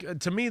 like,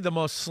 to me, the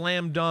most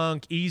slam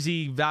dunk,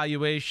 easy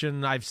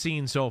valuation I've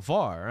seen so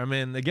far. I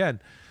mean, again,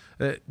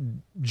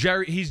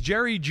 he's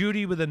Jerry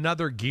Jeudy with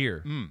another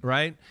gear,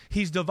 right?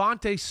 He's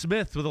Devontae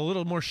Smith with a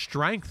little more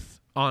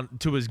strength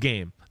to his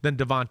game than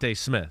Devontae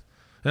Smith.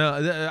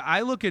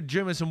 I look at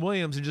Jameson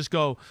Williams and just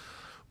go,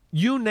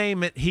 you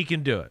name it, he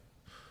can do it.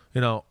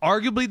 You know,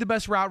 arguably the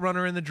best route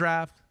runner in the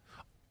draft.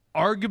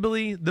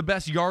 Arguably the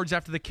best yards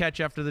after the catch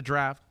after the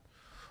draft.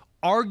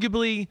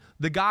 Arguably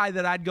the guy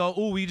that I'd go,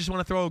 oh, you just want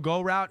to throw a go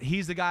route?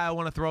 He's the guy I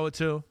want to throw it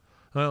to.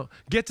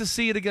 Get to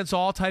see it against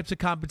all types of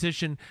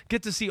competition.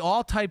 Get to see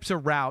all types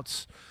of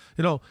routes.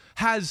 You know,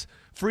 has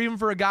freedom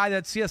for a guy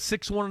that's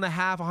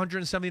 6'1.5",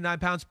 179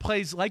 pounds,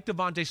 plays like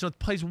Devontae Smith,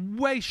 plays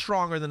way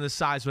stronger than his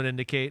size would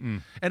indicate.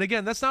 And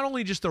again, that's not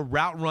only just the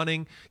route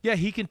running. Yeah,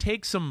 he can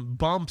take some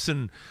bumps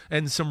and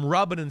some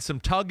rubbing and some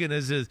tugging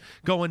as is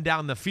going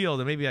down the field.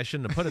 And maybe I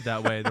shouldn't have put it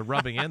that way, the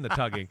rubbing and the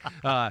tugging.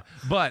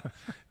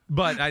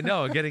 But I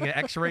know, getting an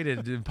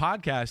X-rated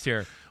podcast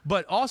here.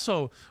 But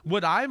also,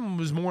 what I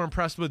was more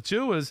impressed with,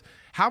 too, is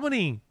how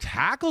many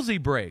tackles he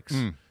breaks.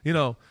 You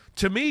know,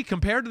 to me,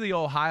 compared to the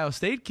Ohio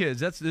State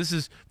kids,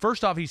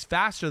 first off, he's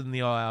faster than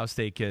the Ohio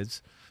State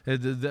kids. Right,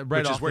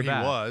 which off is where the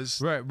bat. he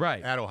was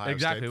right at Ohio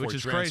exactly, State. Which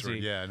is transferred.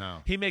 crazy. Yeah, no.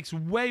 He makes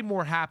way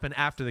more happen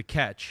after the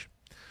catch,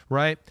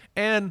 right?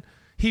 And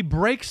he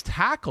breaks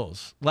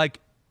tackles. Like,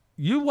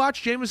 you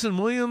watch Jameson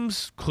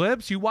Williams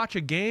clips, you watch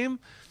a game,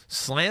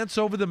 slants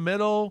over the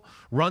middle,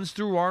 runs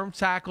through arm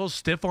tackles,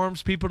 stiff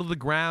arms people to the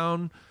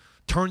ground,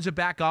 turns it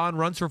back on,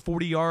 runs for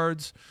 40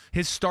 yards.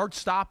 His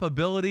start-stop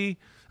ability,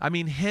 I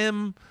mean,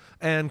 him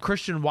and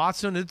Christian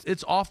Watson,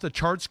 it's off the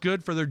charts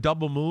good for their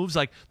double moves.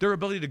 Like, their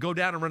ability to go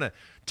down and run a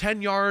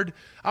 10-yard,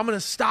 I'm going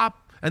to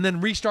stop and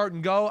then restart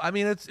and go. I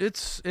mean,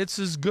 it's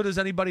as good as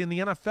anybody in the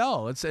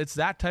NFL. It's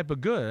that type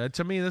of good.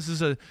 To me, this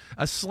is a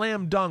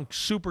slam dunk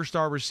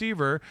superstar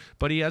receiver,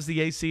 but he has the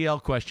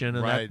ACL question,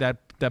 and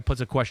that puts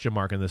a question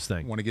mark in this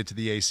thing. I want to get to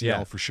the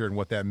ACL for sure and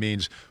what that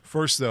means.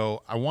 First,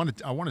 though, I want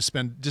to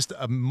spend just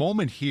a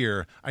moment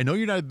here. I know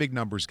you're not a big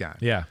numbers guy.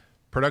 Yeah.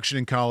 Production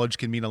in college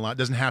can mean a lot.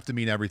 Doesn't have to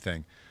mean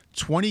everything.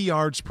 20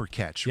 yards per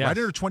catch. Yes. Right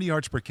under 20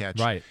 yards per catch.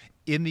 Right.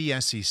 In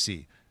the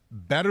SEC.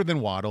 Better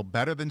than Waddle,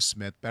 better than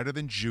Smith, better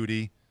than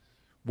Jeudy.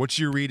 What's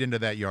your read into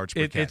that yards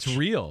per catch? It's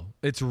real.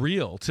 It's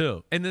real,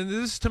 too. And then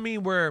this is, to me,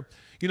 where,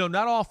 you know,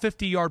 not all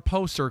 50-yard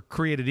posts are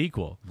created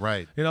equal.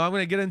 Right. You know, I'm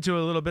going to get into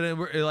a little bit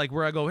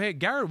where I go, hey,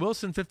 Garrett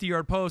Wilson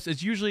 50-yard post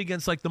is usually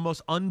against like the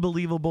most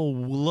unbelievable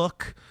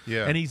look.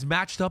 Yeah. And he's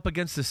matched up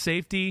against the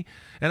safety.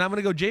 And I'm going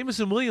to go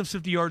Jameson Williams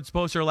 50-yard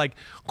posts are like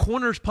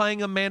corners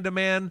playing him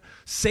man-to-man.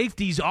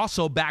 Safety's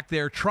also back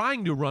there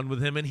trying to run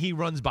with him, and he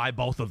runs by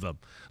both of them.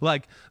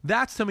 Like,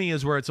 that's, to me,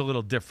 is where it's a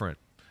little different.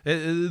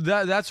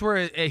 That's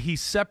where he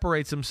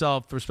separates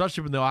himself,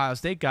 especially from the Ohio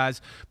State guys,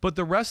 but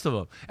the rest of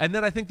them. And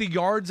then I think the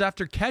yards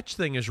after catch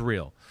thing is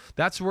real.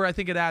 That's where I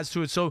think it adds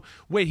to it. So,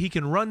 wait, he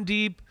can run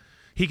deep.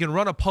 He can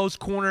run a post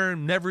corner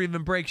and never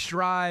even break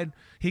stride.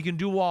 He can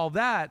do all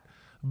that.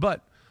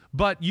 But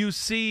you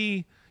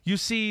see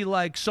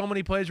like so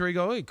many plays where you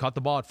go, hey, he caught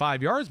the ball at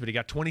 5 yards, but he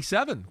got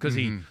 27 because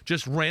he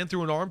just ran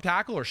through an arm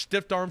tackle or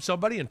stiffed arm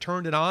somebody and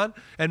turned it on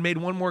and made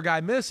one more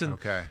guy miss. And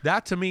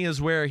that, to me, is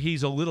where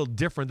he's a little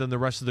different than the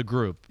rest of the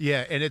group.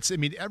 Yeah, and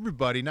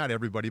everybody, not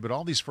everybody, but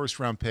all these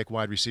first-round pick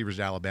wide receivers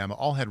at Alabama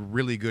all had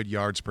really good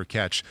yards per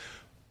catch.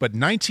 But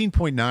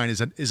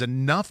 19.9 is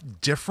enough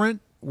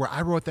different where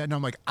I wrote that and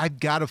I'm like, I've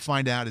got to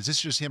find out, is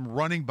this just him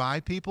running by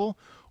people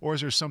or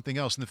is there something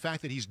else? And the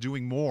fact that he's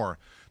doing more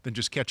than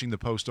just catching the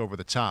post over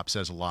the top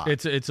says a lot.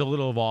 It's a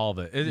little of all of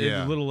it. It's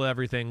a little of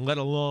everything, let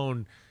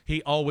alone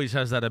he always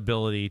has that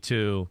ability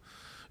to,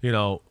 you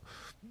know,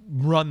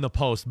 run the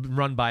post,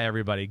 run by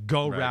everybody,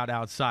 go route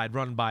outside,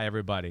 run by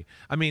everybody.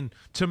 I mean,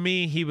 to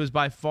me, he was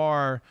by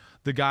far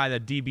the guy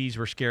that DBs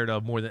were scared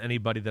of more than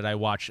anybody that I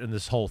watched in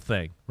this whole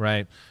thing,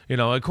 right? You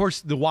know, of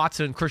course,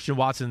 Christian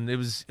Watson, it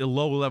was a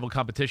low-level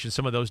competition.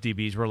 Some of those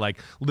DBs were, like,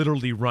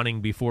 literally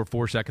running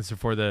 4 seconds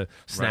before the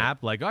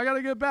snap, like, I got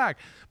to get back.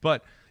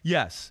 But,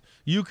 yes,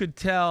 you could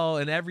tell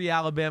in every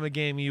Alabama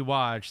game you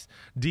watched,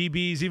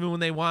 DBs, even when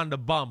they wanted to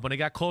bump, when they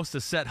got close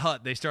to set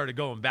hut, they started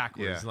going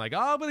backwards. And like,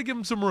 I'm going to give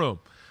him some room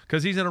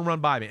because he's going to run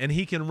by me. And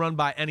he can run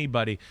by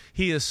anybody.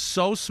 He is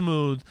so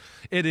smooth.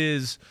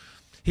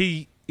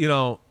 You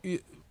know,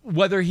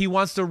 whether he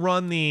wants to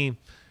run the,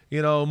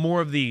 you know, more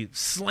of the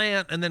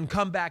slant and then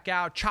come back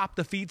out, chop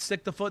the feet,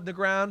 stick the foot in the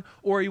ground,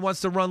 or he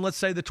wants to run, let's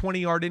say, the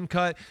 20-yard in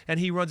cut, and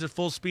he runs at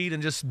full speed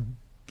and just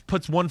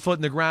puts one foot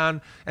in the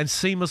ground and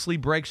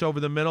seamlessly breaks over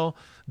the middle.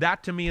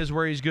 That to me is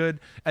where he's good.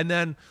 And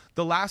then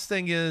the last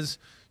thing is,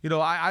 you know,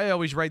 I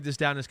always write this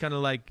down as kind of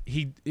like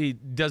he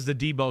does the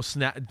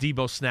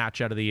Debo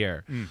snatch out of the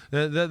air.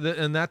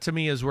 And that to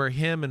me is where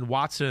him and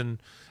Watson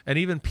and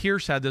even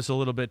Pierce had this a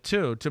little bit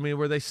too, to me,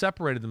 where they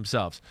separated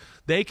themselves.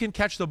 They can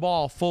catch the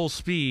ball full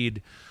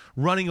speed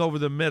running over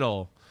the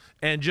middle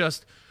and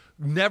just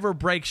never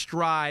break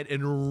stride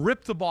and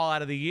rip the ball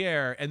out of the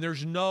air, and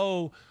there's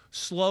no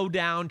slow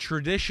down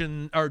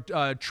transition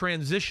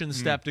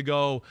step to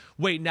go,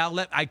 wait, now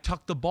I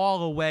tuck the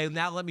ball away,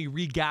 now let me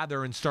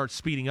regather and start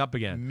speeding up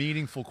again.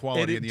 Meaningful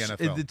quality in the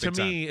NFL. To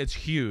me, it's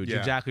huge. Yeah.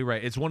 Exactly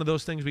right. It's one of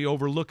those things we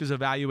overlook as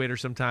evaluators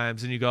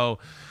sometimes, and you go,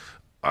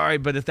 all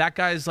right, but if that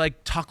guy's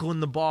like tuckling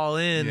the ball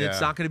in,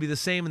 it's not going to be the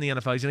same in the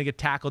NFL. He's going to get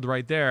tackled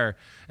right there.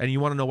 And you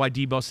want to know why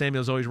Deebo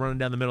Samuel's always running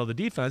down the middle of the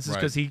defense. It's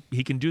because he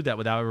can do that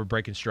without ever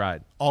breaking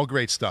stride. All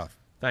great stuff.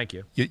 Thank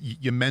you.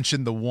 You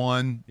mentioned the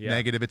one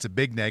negative. It's a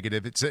big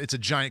negative. It's a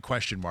giant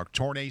question mark.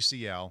 Torn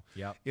ACL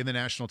in the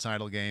national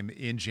title game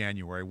in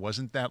January.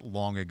 Wasn't that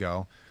long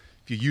ago.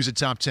 If you use a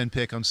top 10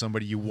 pick on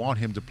somebody, you want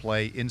him to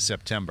play in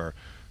September.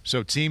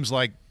 So teams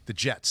like the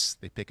Jets,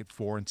 they pick at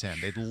 4 and 10.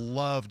 They'd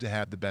love to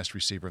have the best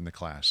receiver in the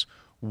class.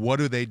 What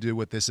do they do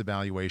with this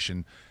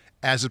evaluation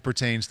as it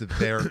pertains to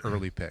their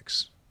early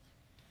picks?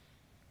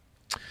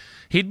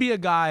 He'd be a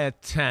guy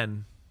at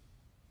 10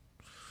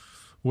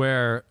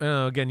 where,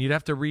 again, you'd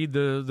have to read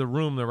the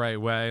room the right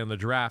way and the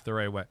draft the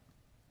right way,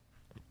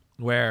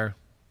 where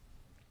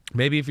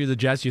maybe if you're the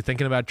Jets, you're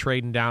thinking about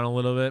trading down a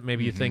little bit.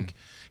 Maybe you think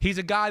he's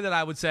a guy that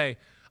I would say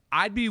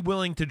I'd be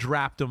willing to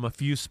draft him a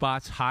few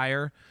spots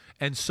higher.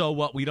 And so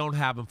what? We don't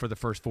have him for the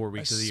first 4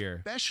 weeks of the year.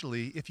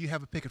 Especially if you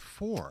have a pick at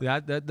 4.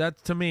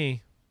 That to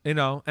me, you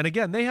know. And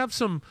again, they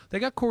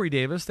got Corey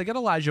Davis. They got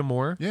Elijah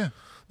Moore. Yeah.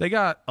 They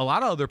got a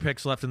lot of other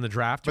picks left in the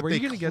draft. But they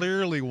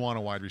clearly want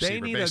a wide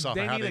receiver based off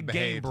of how they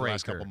behaved the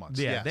last couple months.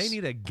 Yeah, they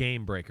need a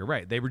game breaker.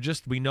 Right.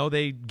 We know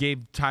they gave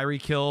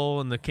Tyreek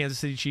Hill and the Kansas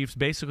City Chiefs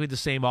basically the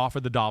same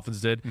offer the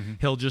Dolphins did.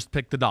 He'll just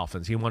pick the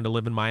Dolphins. He wanted to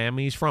live in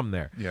Miami. He's from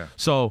there. Yeah.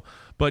 So,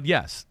 but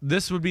yes,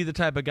 this would be the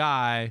type of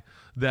guy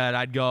that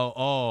I'd go,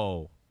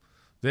 oh,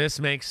 this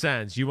makes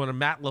sense. You want a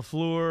Mike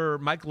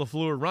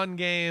LaFleur run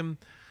game.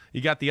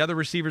 You got the other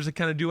receivers that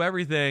kind of do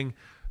everything.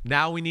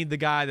 Now we need the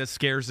guy that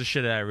scares the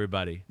shit out of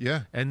everybody.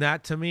 Yeah. And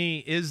that to me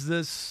is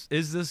this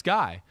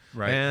guy.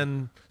 Right.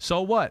 And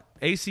so what?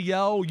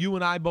 ACL, you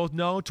and I both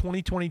know,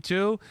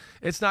 2022,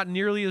 it's not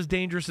nearly as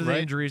dangerous as the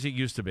injury as it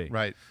used to be.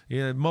 Right.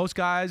 You know, most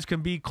guys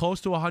can be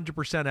close to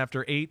 100%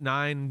 after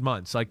 8-9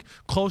 months, like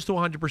close to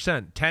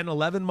 100%. 10,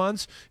 11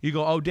 months, you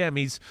go, oh, damn,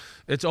 it's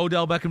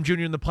Odell Beckham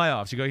Jr. in the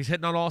playoffs. You go, he's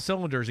hitting on all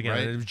cylinders again.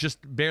 Right. And it was just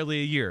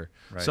barely a year.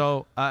 Right.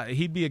 So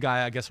he'd be a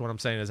guy, I guess what I'm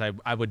saying is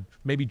I would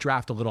maybe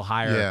draft a little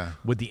higher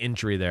with the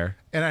injury there.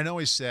 And I know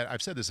I've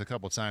said this a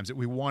couple of times, that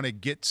we want to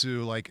get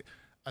to like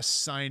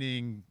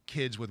assigning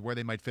kids with where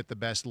they might fit the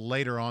best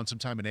later on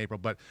sometime in April,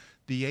 but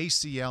the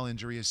ACL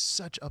injury is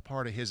such a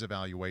part of his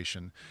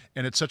evaluation,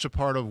 and it's such a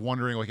part of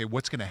wondering, okay,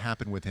 what's going to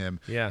happen with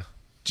him. Yeah.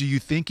 Do you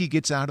think he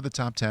gets out of the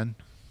top 10?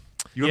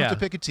 You don't have to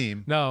pick a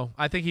team. No,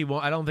 I think he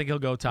won't. I don't think he'll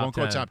go top 10. Won't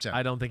go top 10.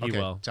 I don't think he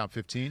will. Top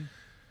 15?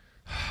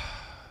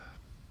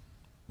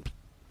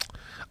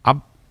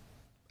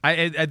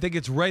 I think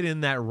it's right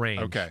in that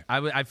range. Okay.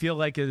 I feel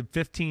like a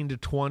 15 to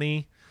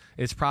 20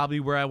 is probably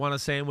where I want to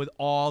say him with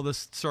all the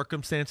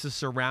circumstances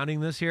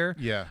surrounding this here.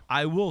 Yeah.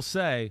 I will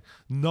say,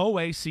 no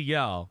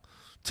ACL.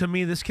 To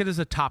me, this kid is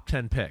a top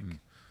 10 pick.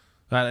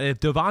 If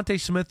Devontae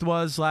Smith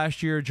was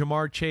last year,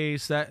 Jamar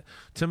Chase,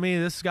 to me,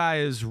 this guy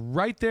is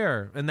right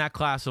there in that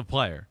class of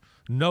player.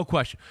 No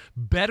question.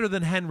 Better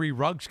than Henry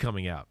Ruggs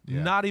coming out.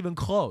 Yeah. Not even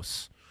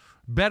close.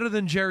 Better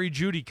than Jerry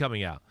Jeudy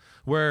coming out.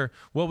 Where,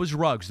 what was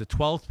Ruggs? The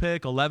 12th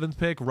pick, 11th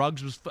pick?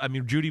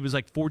 Jeudy was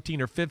like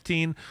 14 or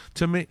 15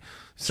 to me.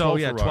 So,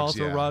 12th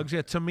for Ruggs.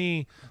 Yeah, to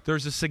me,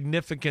 there's a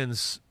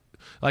significance.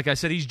 Like I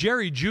said, he's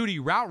Jerry Jeudy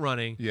route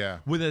running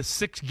with a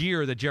 6th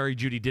gear that Jerry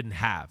Jeudy didn't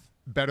have.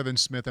 Better than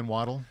Smith and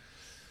Waddle?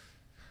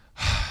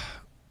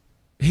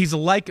 He's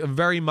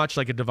very much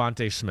like a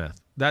Devontae Smith.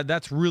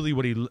 That's really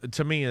what he,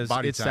 to me, is.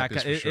 Body it's type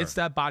that. It's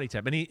that body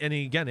type. And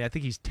he again, I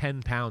think he's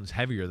 10 pounds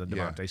heavier than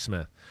Devontae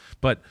Smith.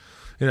 But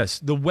yes,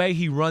 the way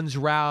he runs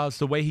routes,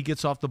 the way he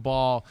gets off the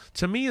ball,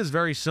 to me is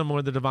very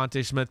similar to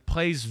Devontae Smith.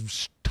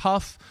 Plays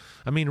tough.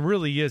 I mean,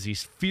 really is.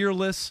 He's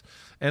fearless.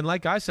 And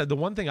like I said, the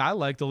one thing I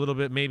liked a little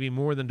bit maybe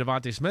more than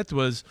Devontae Smith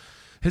was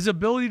his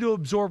ability to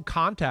absorb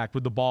contact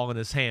with the ball in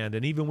his hand,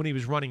 and even when he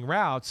was running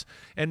routes,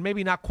 and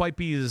maybe not quite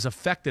be as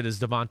affected as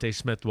Devontae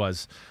Smith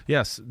was.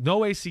 Yes,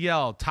 no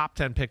ACL, top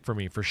 10 pick for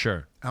me for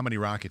sure. How many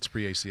Rockets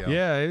pre-ACL?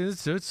 Yeah,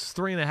 it's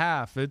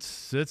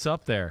 3.5. It's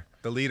up there.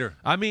 The leader.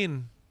 I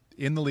mean,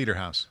 in the leader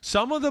house.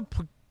 Some of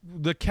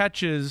the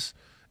catches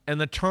and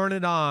the turn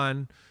it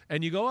on,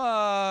 and you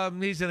go,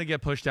 he's gonna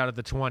get pushed out at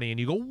the 20, and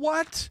you go,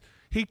 what?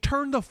 He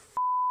turned the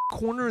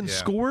corner and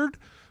scored?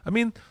 I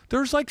mean,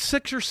 there's like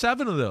 6 or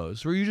 7 of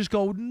those where you just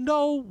go,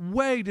 no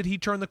way did he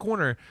turn the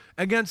corner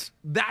against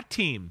that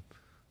team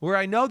where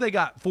I know they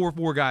got 4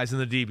 guys in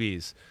the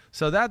DBs.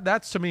 So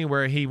that's to me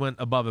where he went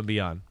above and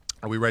beyond.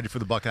 Are we ready for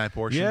the Buckeye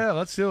portion? Yeah,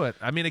 let's do it.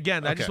 I mean,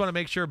 again, I just want to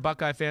make sure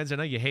Buckeye fans, I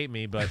know you hate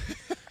me, but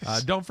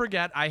don't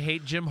forget I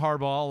hate Jim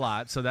Harbaugh a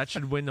lot, so that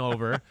should win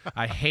over.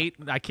 I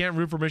can't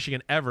root for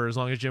Michigan ever as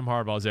long as Jim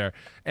Harbaugh's there.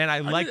 And I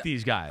like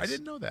these guys. I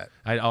didn't know that.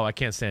 I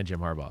can't stand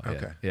Jim Harbaugh.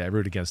 Okay. Yeah, I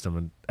root against him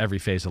in every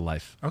phase of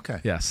life. Okay.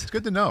 Yes. It's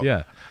good to know.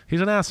 Yeah.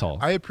 He's an asshole.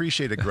 I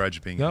appreciate a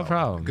grudge being no held.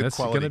 problem. Good It's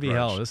quality going to be grudge.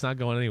 held. It's not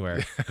going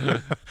anywhere.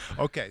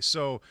 Okay,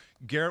 so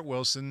Garrett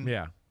Wilson.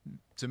 Yeah.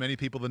 To many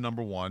people, the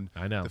number one.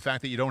 I know. The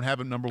fact that you don't have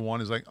him number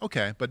one is like,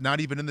 okay, but not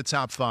even in the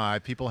top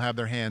 5. People have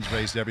their hands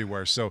raised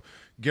everywhere. So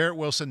Garrett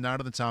Wilson not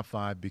in the top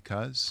 5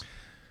 because?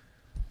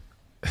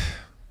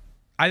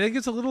 I think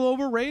it's a little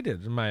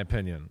overrated, in my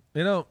opinion.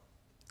 You know,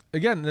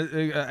 again,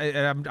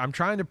 I'm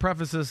trying to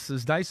preface this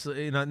as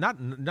nicely, you know,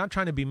 not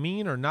trying to be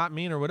mean or not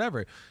mean or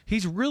whatever.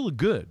 He's really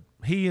good.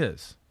 He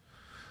is.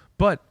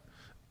 But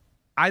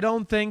I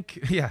don't think,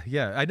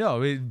 yeah, I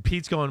know.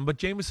 Pete's going, but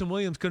Jameson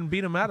Williams couldn't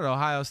beat him out at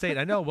Ohio State.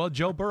 I know. Well,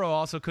 Joe Burrow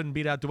also couldn't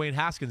beat out Dwayne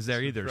Haskins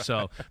there either. Right.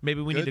 So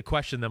maybe we need to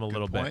question them a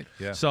little bit.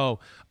 Yeah. So,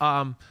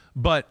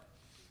 but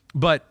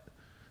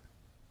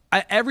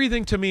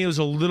everything to me is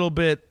a little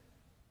bit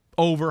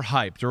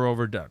overhyped or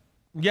overdone.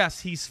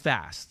 Yes, he's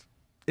fast.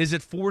 Is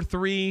it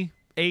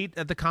 4.38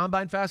 at the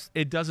combine fast?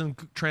 It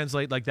doesn't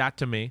translate like that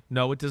to me.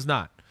 No, it does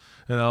not.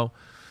 You know,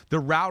 the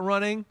route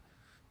running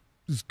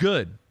is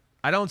good.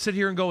 I don't sit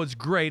here and go, it's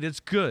great,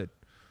 it's good.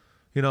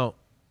 You know,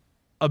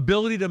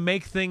 ability to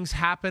make things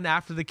happen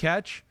after the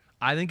catch,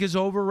 I think is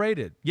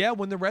overrated. Yeah,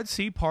 when the Red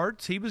Sea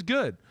parts, he was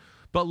good.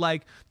 But,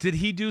 like, did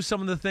he do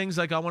some of the things,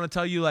 like, I want to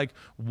tell you, like,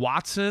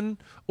 Watson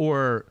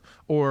or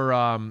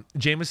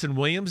Jameson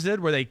Williams did,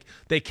 where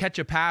they catch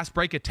a pass,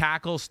 break a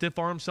tackle, stiff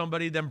arm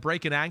somebody, then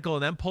break an ankle,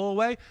 and then pull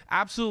away?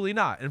 Absolutely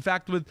not. In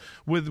fact,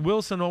 with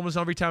Wilson, almost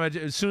every time,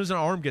 as soon as an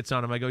arm gets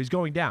on him, I go, he's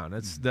going down.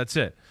 That's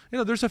it. You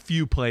know, there's a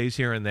few plays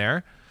here and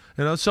there.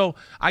 You know, so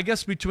I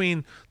guess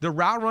between the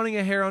route running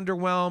a hair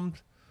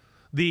underwhelmed,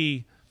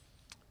 the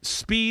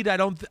speed I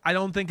don't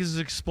think is as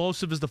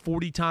explosive as the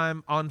 40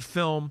 time on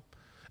film,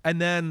 and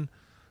then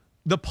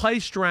the play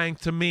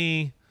strength to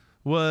me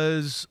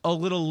was a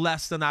little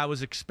less than I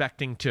was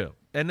expecting too.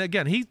 And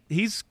again,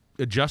 he's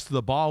adjusted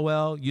the ball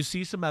well. You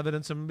see some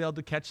evidence of him being able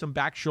to catch some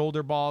back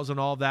shoulder balls and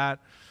all that.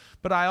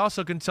 But I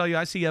also can tell you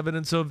I see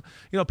evidence of,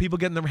 you know, people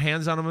getting their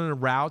hands on him in the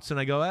routes, and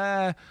I go,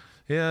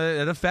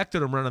 yeah, it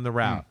affected him running the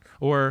route.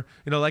 Or,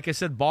 you know, like I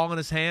said, ball in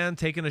his hand,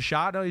 taking a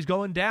shot. No, he's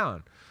going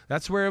down.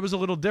 That's where it was a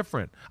little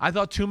different. I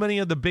thought too many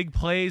of the big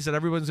plays that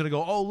everyone's going to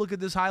go, oh, look at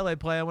this highlight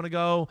play. I want to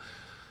go,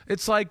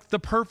 it's like the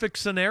perfect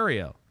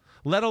scenario.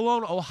 Let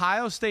alone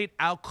Ohio State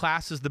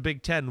outclasses the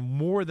Big Ten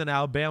more than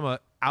Alabama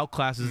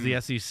outclasses the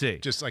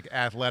SEC. Just like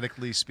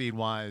athletically,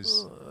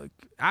 speed-wise.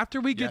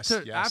 After we get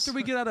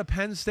out of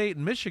Penn State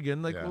and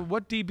Michigan, like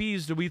what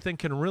DBs do we think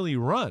can really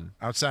run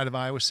outside of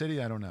Iowa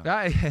City? I don't know.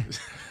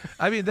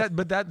 I mean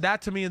that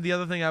to me is the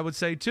other thing I would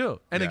say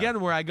too. And again,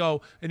 where I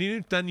go,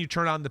 and then you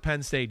turn on the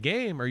Penn State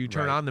game, or you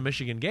turn on the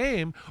Michigan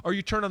game, or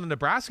you turn on the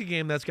Nebraska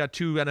game that's got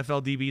 2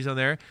 NFL DBs on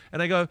there,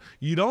 and I go,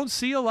 you don't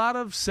see a lot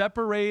of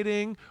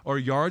separating or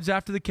yards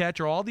after the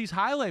catch or all these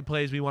highlight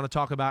plays we want to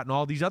talk about in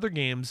all these other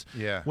games.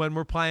 Yeah. When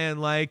we're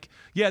playing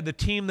the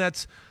team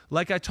that's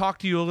like I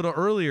talked to you a little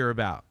earlier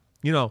about.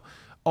 You know,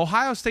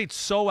 Ohio State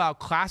so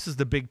outclasses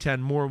the Big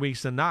Ten more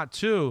weeks than not,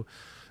 too.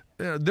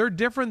 They're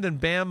different than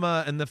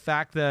Bama in the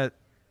fact that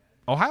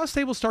Ohio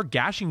State will start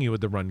gashing you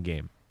with the run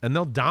game, and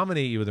they'll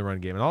dominate you with the run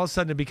game. And all of a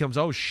sudden it becomes,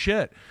 oh,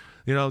 shit,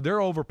 you know,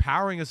 they're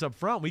overpowering us up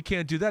front. We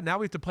can't do that. Now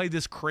we have to play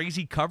this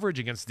crazy coverage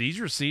against these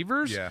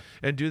receivers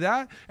and do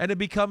that. And it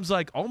becomes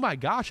like, oh, my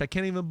gosh, I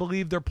can't even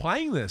believe they're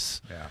playing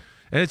this. Yeah.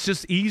 And it's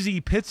just easy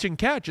pitch and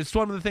catch. It's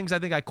one of the things I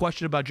think I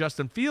questioned about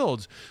Justin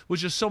Fields,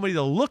 was just so many of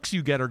the looks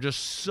you get are just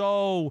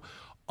so,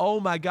 oh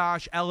my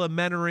gosh,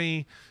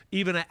 elementary.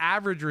 Even an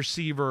average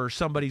receiver,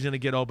 somebody's going to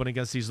get open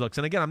against these looks.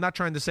 And again, I'm not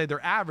trying to say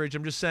they're average.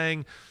 I'm just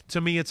saying, to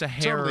me, it's a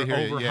hair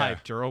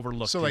overhyped or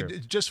overlooked. So,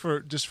 like, just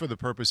for the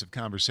purpose of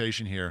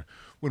conversation here,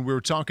 when we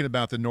were talking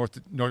about the North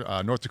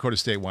Dakota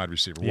State wide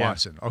receiver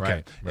Watson,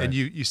 okay, right. And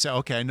you say,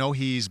 okay, I know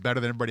he's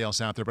better than everybody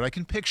else out there, but I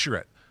can picture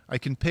it. I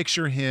can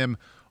picture him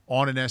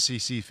on an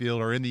SEC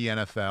field or in the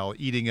NFL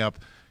eating up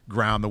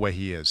ground the way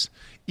he is.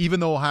 Even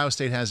though Ohio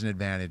State has an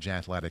advantage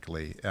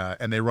athletically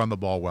and they run the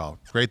ball well.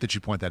 Great that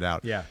you point that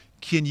out. Yeah.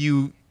 Can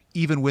you,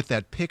 even with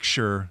that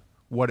picture,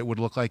 what it would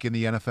look like in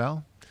the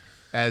NFL?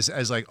 As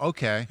like,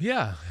 okay.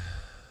 Yeah.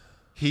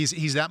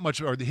 He's that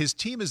much, or his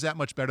team is that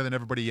much better than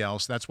everybody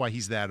else. That's why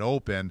he's that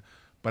open.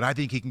 But I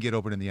think he can get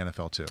open in the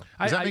NFL too.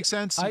 Does that make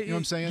sense? You know what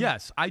I'm saying?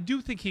 Yes, I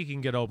do think he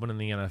can get open in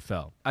the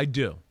NFL. I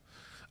do.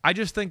 I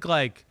just think,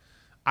 like,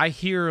 I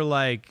hear,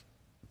 like,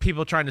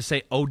 people trying to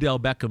say Odell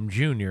Beckham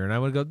Jr., and I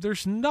would go,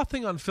 there's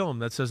nothing on film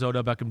that says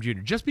Odell Beckham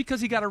Jr. Just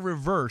because he got a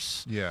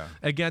reverse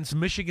against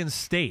Michigan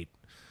State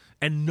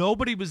and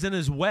nobody was in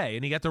his way,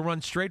 and he got to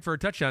run straight for a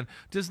touchdown,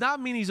 does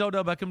not mean he's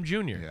Odell Beckham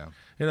Jr. Yeah.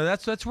 You know,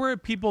 that's where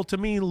people, to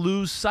me,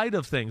 lose sight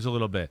of things a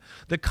little bit.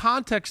 The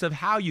context of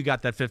how you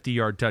got that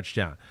 50-yard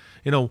touchdown.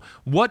 You know,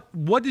 what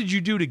did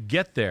you do to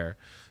get there?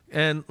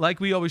 And like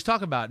we always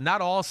talk about,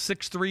 not all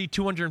 6'3",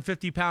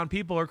 250-pound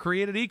people are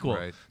created equal.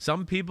 Right.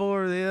 Some people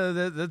are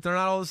they're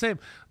not all the same.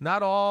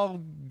 Not all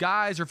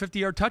guys or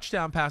 50-yard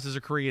touchdown passes are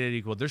created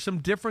equal. There's some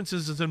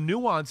differences and some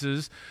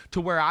nuances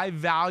to where I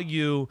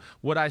value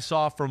what I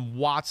saw from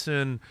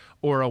Watson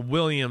or a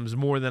Williams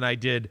more than I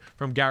did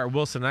from Garrett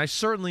Wilson. And I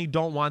certainly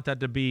don't want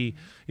that to be,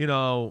 you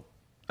know,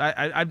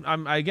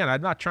 I'm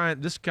not trying.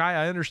 This guy,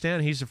 I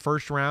understand he's a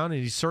first round,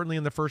 and he's certainly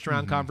in the first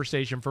round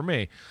conversation for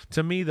me.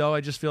 To me, though,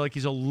 I just feel like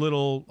he's a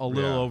little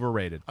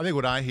overrated. I think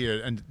what I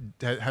hear, and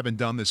having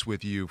done this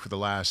with you for the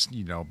last,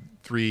 you know,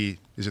 three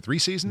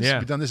seasons? Yeah.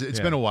 You've done this.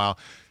 It's been a while.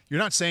 You're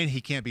not saying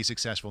he can't be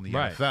successful in the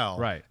NFL,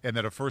 right? And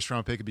that a first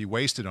round pick could be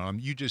wasted on him.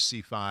 You just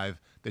see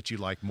 5 that you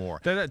like more.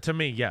 To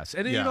me, yes.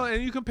 And you know,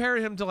 and you compare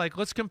him to, like,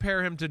 let's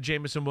compare him to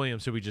Jamison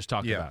Williams, who we just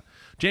talked about.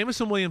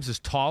 Jamison Williams is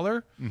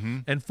taller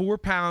and 4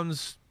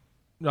 pounds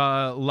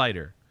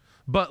lighter,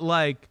 but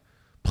like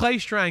play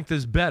strength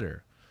is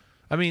better.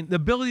 I mean, the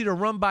ability to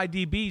run by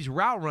DBs,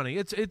 route running,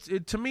 it's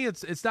to me,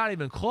 it's not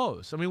even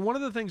close. I mean, one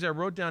of the things I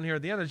wrote down here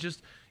at the end is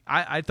just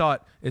I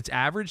thought it's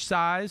average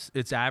size,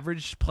 it's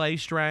average play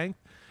strength,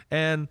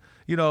 and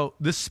you know,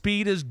 the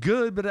speed is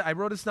good, but I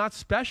wrote it's not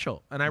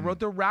special. And I wrote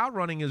the route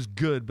running is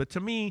good, but to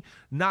me,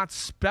 not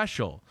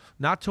special.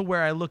 Not to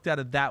where I looked at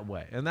it that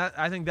way. And that,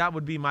 I think that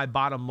would be my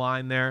bottom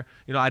line there.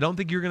 You know, I don't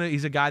think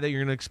he's a guy that you're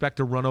going to expect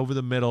to run over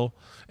the middle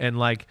and,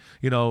 like,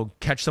 you know,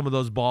 catch some of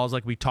those balls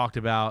like we talked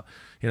about.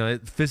 You know,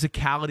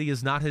 physicality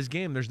is not his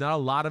game. There's not a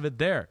lot of it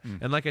there.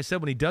 And like I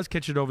said, when he does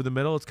catch it over the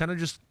middle, it's kind of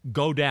just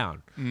go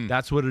down.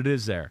 That's what it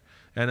is there.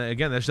 And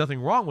again, there's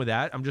nothing wrong with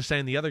that. I'm just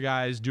saying the other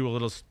guys do a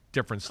little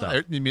different stuff.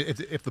 I mean,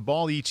 if the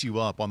ball eats you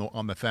up on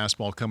the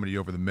fastball coming to you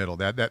over the middle,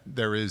 that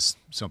there is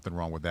something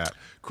wrong with that.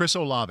 Chris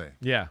Olave.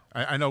 Yeah.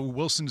 I know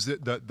Wilson's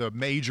the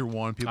major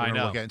one people are going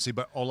to look at and see,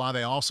 but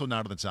Olave also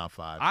not in the top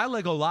 5. I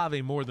like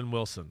Olave more than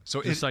Wilson,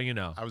 so you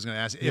know. I was going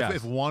to ask,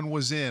 if one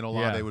was in,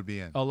 Olave would be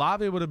in.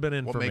 Olave would have been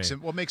in for me.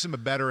 What makes him a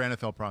better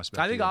NFL prospect?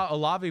 I think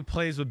Olave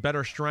plays with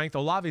better strength.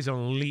 Olave's an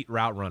elite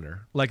route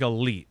runner, like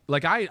elite.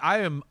 Like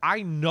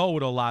I know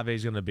what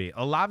Olave's going to be.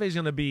 Olave's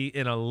going to be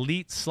an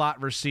elite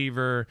slot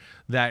receiver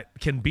that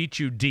can beat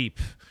you deep,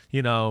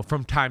 you know,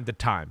 from time to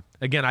time.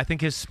 Again, I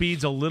think his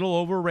speed's a little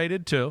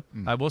overrated too.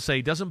 I will say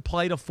he doesn't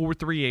play to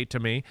 4.38 to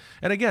me.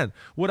 And again,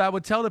 what I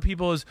would tell the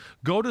people is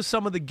go to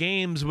some of the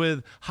games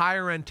with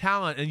higher end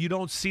talent and you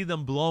don't see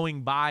them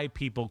blowing by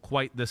people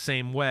quite the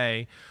same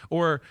way.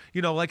 Or,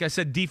 you know, like I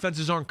said,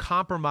 defenses aren't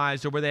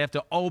compromised or where they have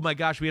to, oh my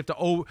gosh, we have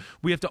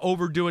to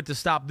overdo it to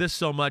stop this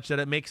so much that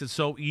it makes it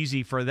so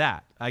easy for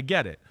that. I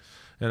get it.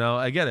 You know,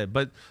 I get it.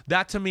 But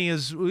that to me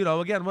is, you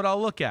know, again, what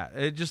I'll look at.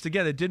 It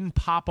didn't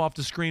pop off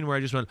the screen where I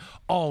just went,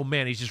 oh,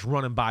 man, he's just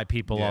running by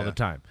people all the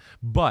time.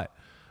 But,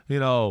 you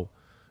know,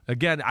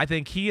 again, I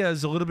think he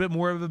has a little bit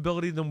more of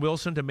ability than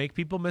Wilson to make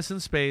people miss in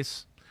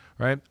space.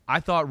 Right, I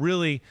thought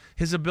really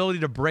his ability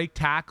to break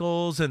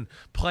tackles and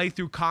play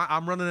through.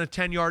 I'm running a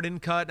 10-yard in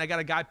cut, and I got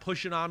a guy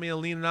pushing on me and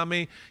leaning on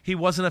me. He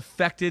wasn't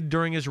affected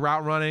during his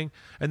route running,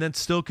 and then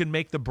still can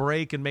make the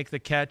break and make the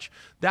catch.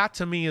 That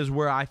to me is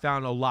where I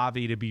found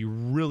Olave to be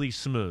really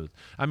smooth.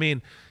 I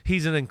mean,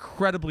 he's an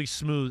incredibly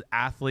smooth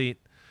athlete.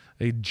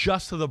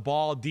 Just to the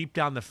ball deep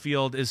down the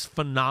field is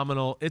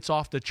phenomenal. It's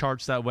off the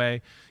charts that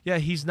way. Yeah,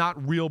 he's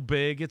not real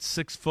big. It's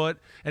 6 foot,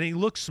 and he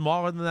looks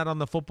smaller than that on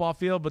the football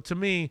field. But to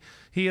me,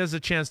 he has a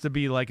chance to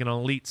be like an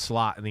elite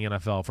slot in the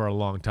NFL for a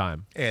long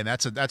time. And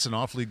that's an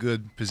awfully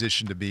good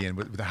position to be in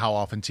with how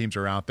often teams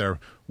are out there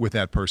with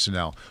that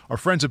personnel. Our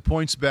friends at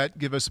PointsBet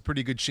give us a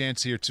pretty good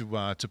chance here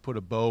to put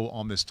a bow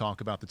on this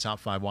talk about the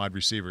top 5 wide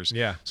receivers.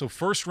 Yeah. So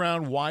first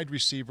round wide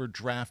receiver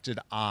drafted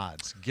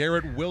odds.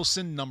 Garrett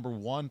Wilson, number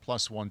 1,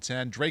 plus 110.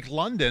 Drake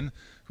London,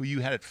 who you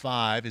had at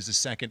 5, is the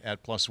second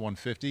at plus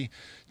 150.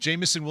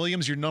 Jamison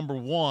Williams, your number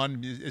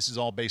 1. This is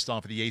all based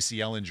off of the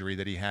ACL injury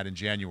that he had in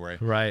January.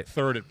 Right.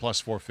 Third at plus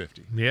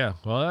 450. Yeah.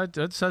 Well,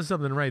 that says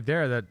something right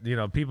there that, you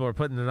know, people are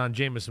putting it on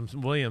Jamison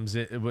Williams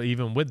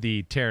even with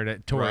the tore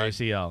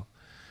ACL.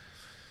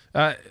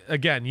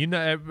 Again, you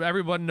know,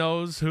 everyone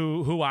knows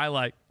who I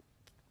like.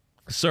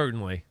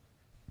 Certainly.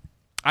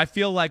 I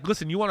feel like,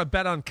 listen, you want to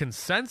bet on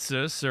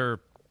consensus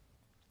or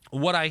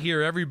what I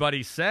hear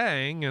everybody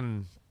saying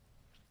and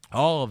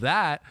all of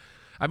that.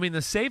 I mean,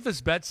 the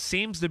safest bet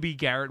seems to be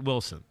Garrett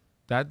Wilson.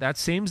 That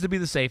seems to be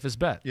the safest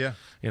bet. Yeah.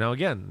 You know,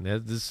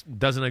 again, this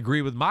doesn't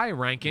agree with my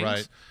rankings.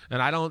 Right.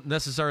 And I don't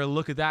necessarily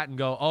look at that and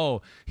go,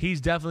 oh,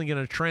 he's definitely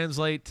going to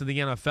translate to the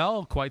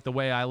NFL quite the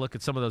way I look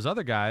at some of those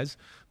other guys.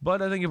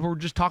 But I think if we're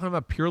just talking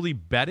about purely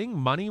betting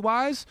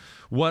money-wise,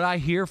 what I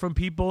hear from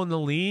people in the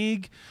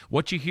league,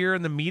 what you hear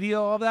in the media,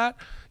 all that,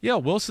 yeah,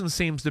 Wilson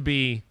seems to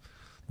be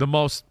the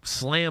most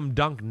slam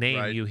dunk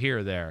name you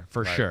hear there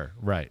for sure.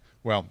 Right.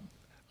 Well,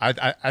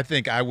 I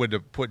think I would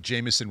have put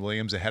Jamison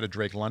Williams ahead of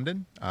Drake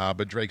London,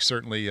 but Drake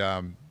certainly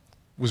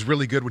was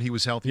really good when he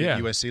was healthy at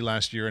USC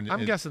last year. And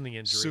I'm guessing the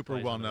injury super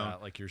well known,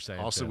 that, like you're saying.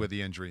 Also with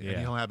the injury, and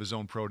he'll have his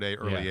own pro day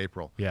early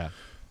April. Yeah.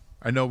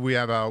 I know we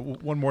have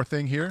one more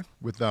thing here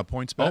with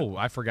PointsBet. Oh,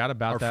 I forgot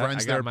about that. Our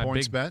friends there at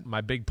PointsBet.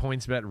 My big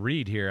PointsBet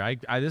read here.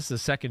 This is the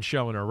second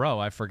show in a row.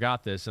 I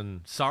forgot this,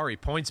 and sorry,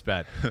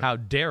 PointsBet. How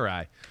dare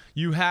I?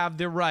 You have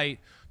the right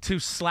to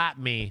slap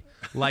me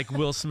like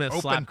Will Smith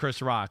slapped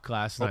Chris Rock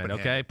last night,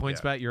 okay?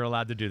 PointsBet, you're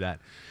allowed to do that.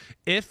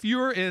 If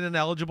you're in an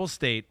eligible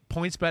state,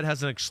 PointsBet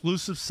has an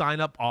exclusive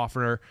sign-up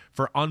offer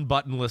for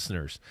Unbuttoned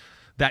listeners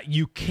that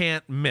you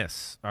can't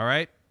miss, all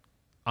right?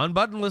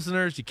 Unbuttoned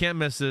listeners, you can't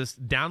miss this.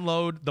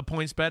 Download the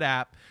PointsBet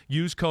app.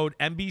 Use code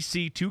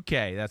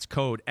NBC2K. That's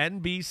code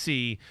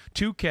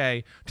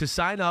NBC2K to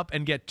sign up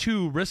and get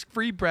 2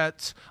 risk-free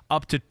bets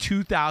up to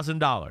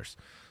 $2,000.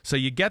 So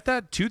you get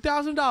that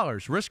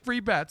 $2,000 risk-free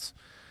bets,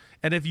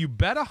 and if you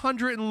bet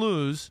 $100 and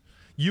lose,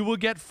 you will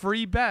get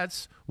free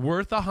bets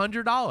worth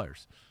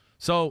 $100.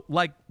 So,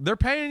 like, they're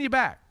paying you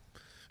back.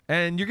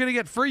 And you're going to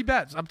get free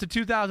bets up to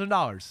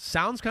 $2,000.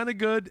 Sounds kind of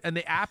good, and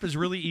the app is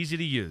really easy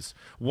to use.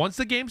 Once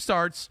the game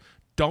starts,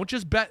 don't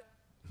just bet.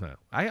 No,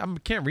 I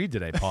can't read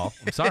today, Paul.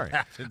 I'm sorry.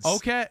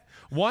 Okay.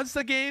 Once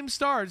the game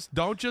starts,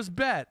 don't just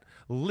bet.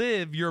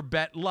 Live your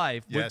bet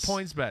life with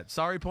PointsBet.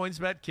 Sorry,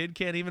 PointsBet. Kid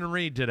can't even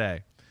read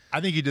today. I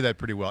think you did that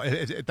pretty well.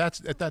 If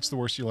that's the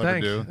worst you'll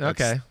ever do.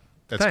 Okay.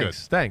 That's good.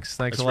 Thanks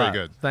a lot. That's very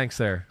good. Thanks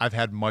there. I've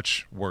had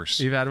much worse.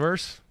 You've had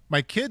worse?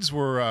 My kids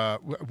were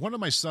one of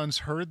my sons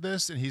heard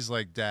this and he's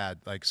like, "Dad,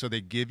 like, so they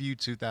give you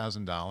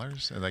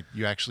 $2,000 and like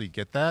you actually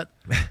get that?"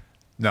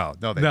 No,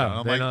 they don't.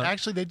 I'm like,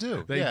 actually, they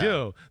do. They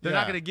do. They're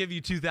not going to give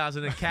you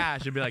 $2,000 in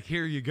cash and be like,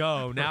 "Here you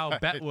go." Now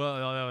bet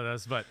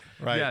but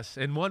yes,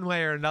 in one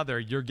way or another,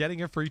 you're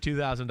getting a free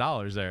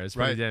 $2,000 there. It's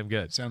pretty damn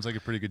good. Sounds like a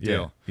pretty good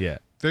deal. Yeah.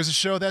 There's a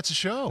show. That's a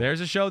show. There's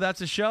a show. That's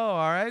a show.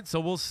 All right. So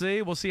we'll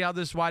see. We'll see how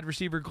this wide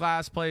receiver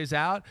class plays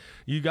out.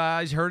 You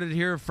guys heard it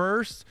here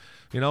first.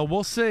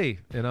 We'll see.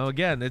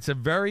 Again, it's a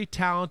very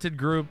talented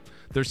group.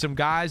 There's some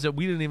guys that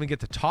we didn't even get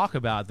to talk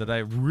about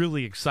that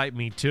really excite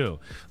me too,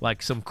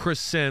 like some Chris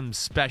SIMMS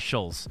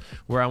specials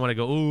where I want to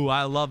go, ooh,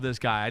 I love this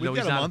guy. I know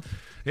he's not. A month.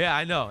 Yeah,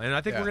 I know. And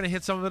I think we're going to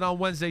hit some of it on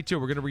Wednesday too.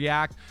 We're going to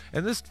react.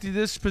 And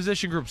this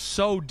position group's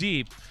so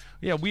deep.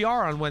 Yeah, we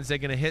are on Wednesday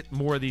going to hit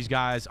more of these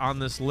guys on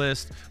this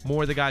list,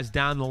 more of the guys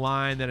down the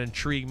line that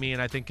intrigue me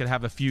and I think could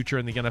have a future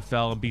in the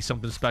NFL and be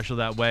something special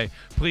that way.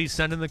 Please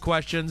send in the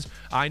questions.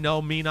 I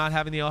know me not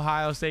having the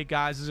Ohio State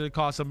guys is going to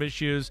cause some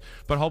issues,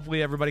 but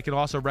hopefully everybody can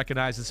also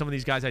recognize that some of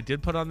these guys I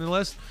did put on the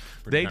list,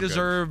 they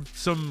deserve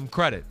some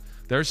credit.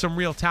 There's some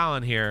real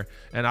talent here,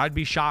 and I'd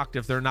be shocked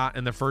if they're not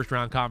in the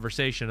first-round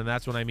conversation, and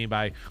that's what I mean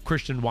by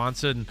Christian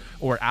Watson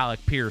or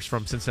Alec Pierce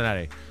from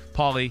Cincinnati.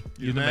 Paulie,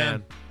 you the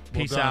man.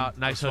 Peace out.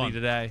 Nice hoodie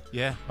today.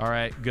 Yeah. All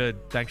right.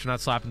 Good. Thanks for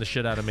not slapping the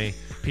shit out of me.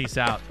 Peace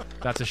out.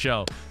 That's a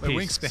show.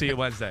 Peace. See you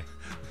Wednesday.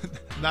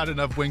 Not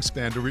enough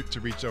wingspan to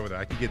reach over there.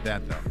 I could get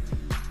that, though.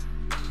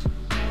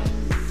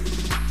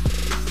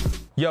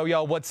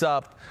 Yo, what's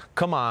up?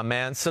 Come on,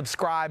 man.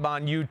 Subscribe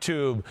on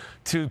YouTube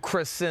to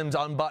Chris SIMMS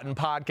Unbuttoned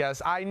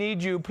Podcast. I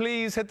need you.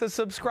 Please hit the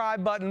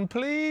subscribe button,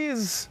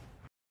 please.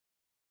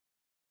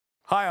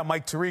 Hi, I'm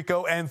Mike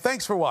Tirico, and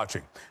thanks for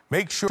watching.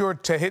 Make sure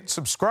to hit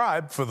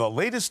subscribe for the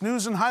latest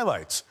news and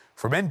highlights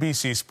from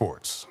NBC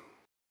Sports.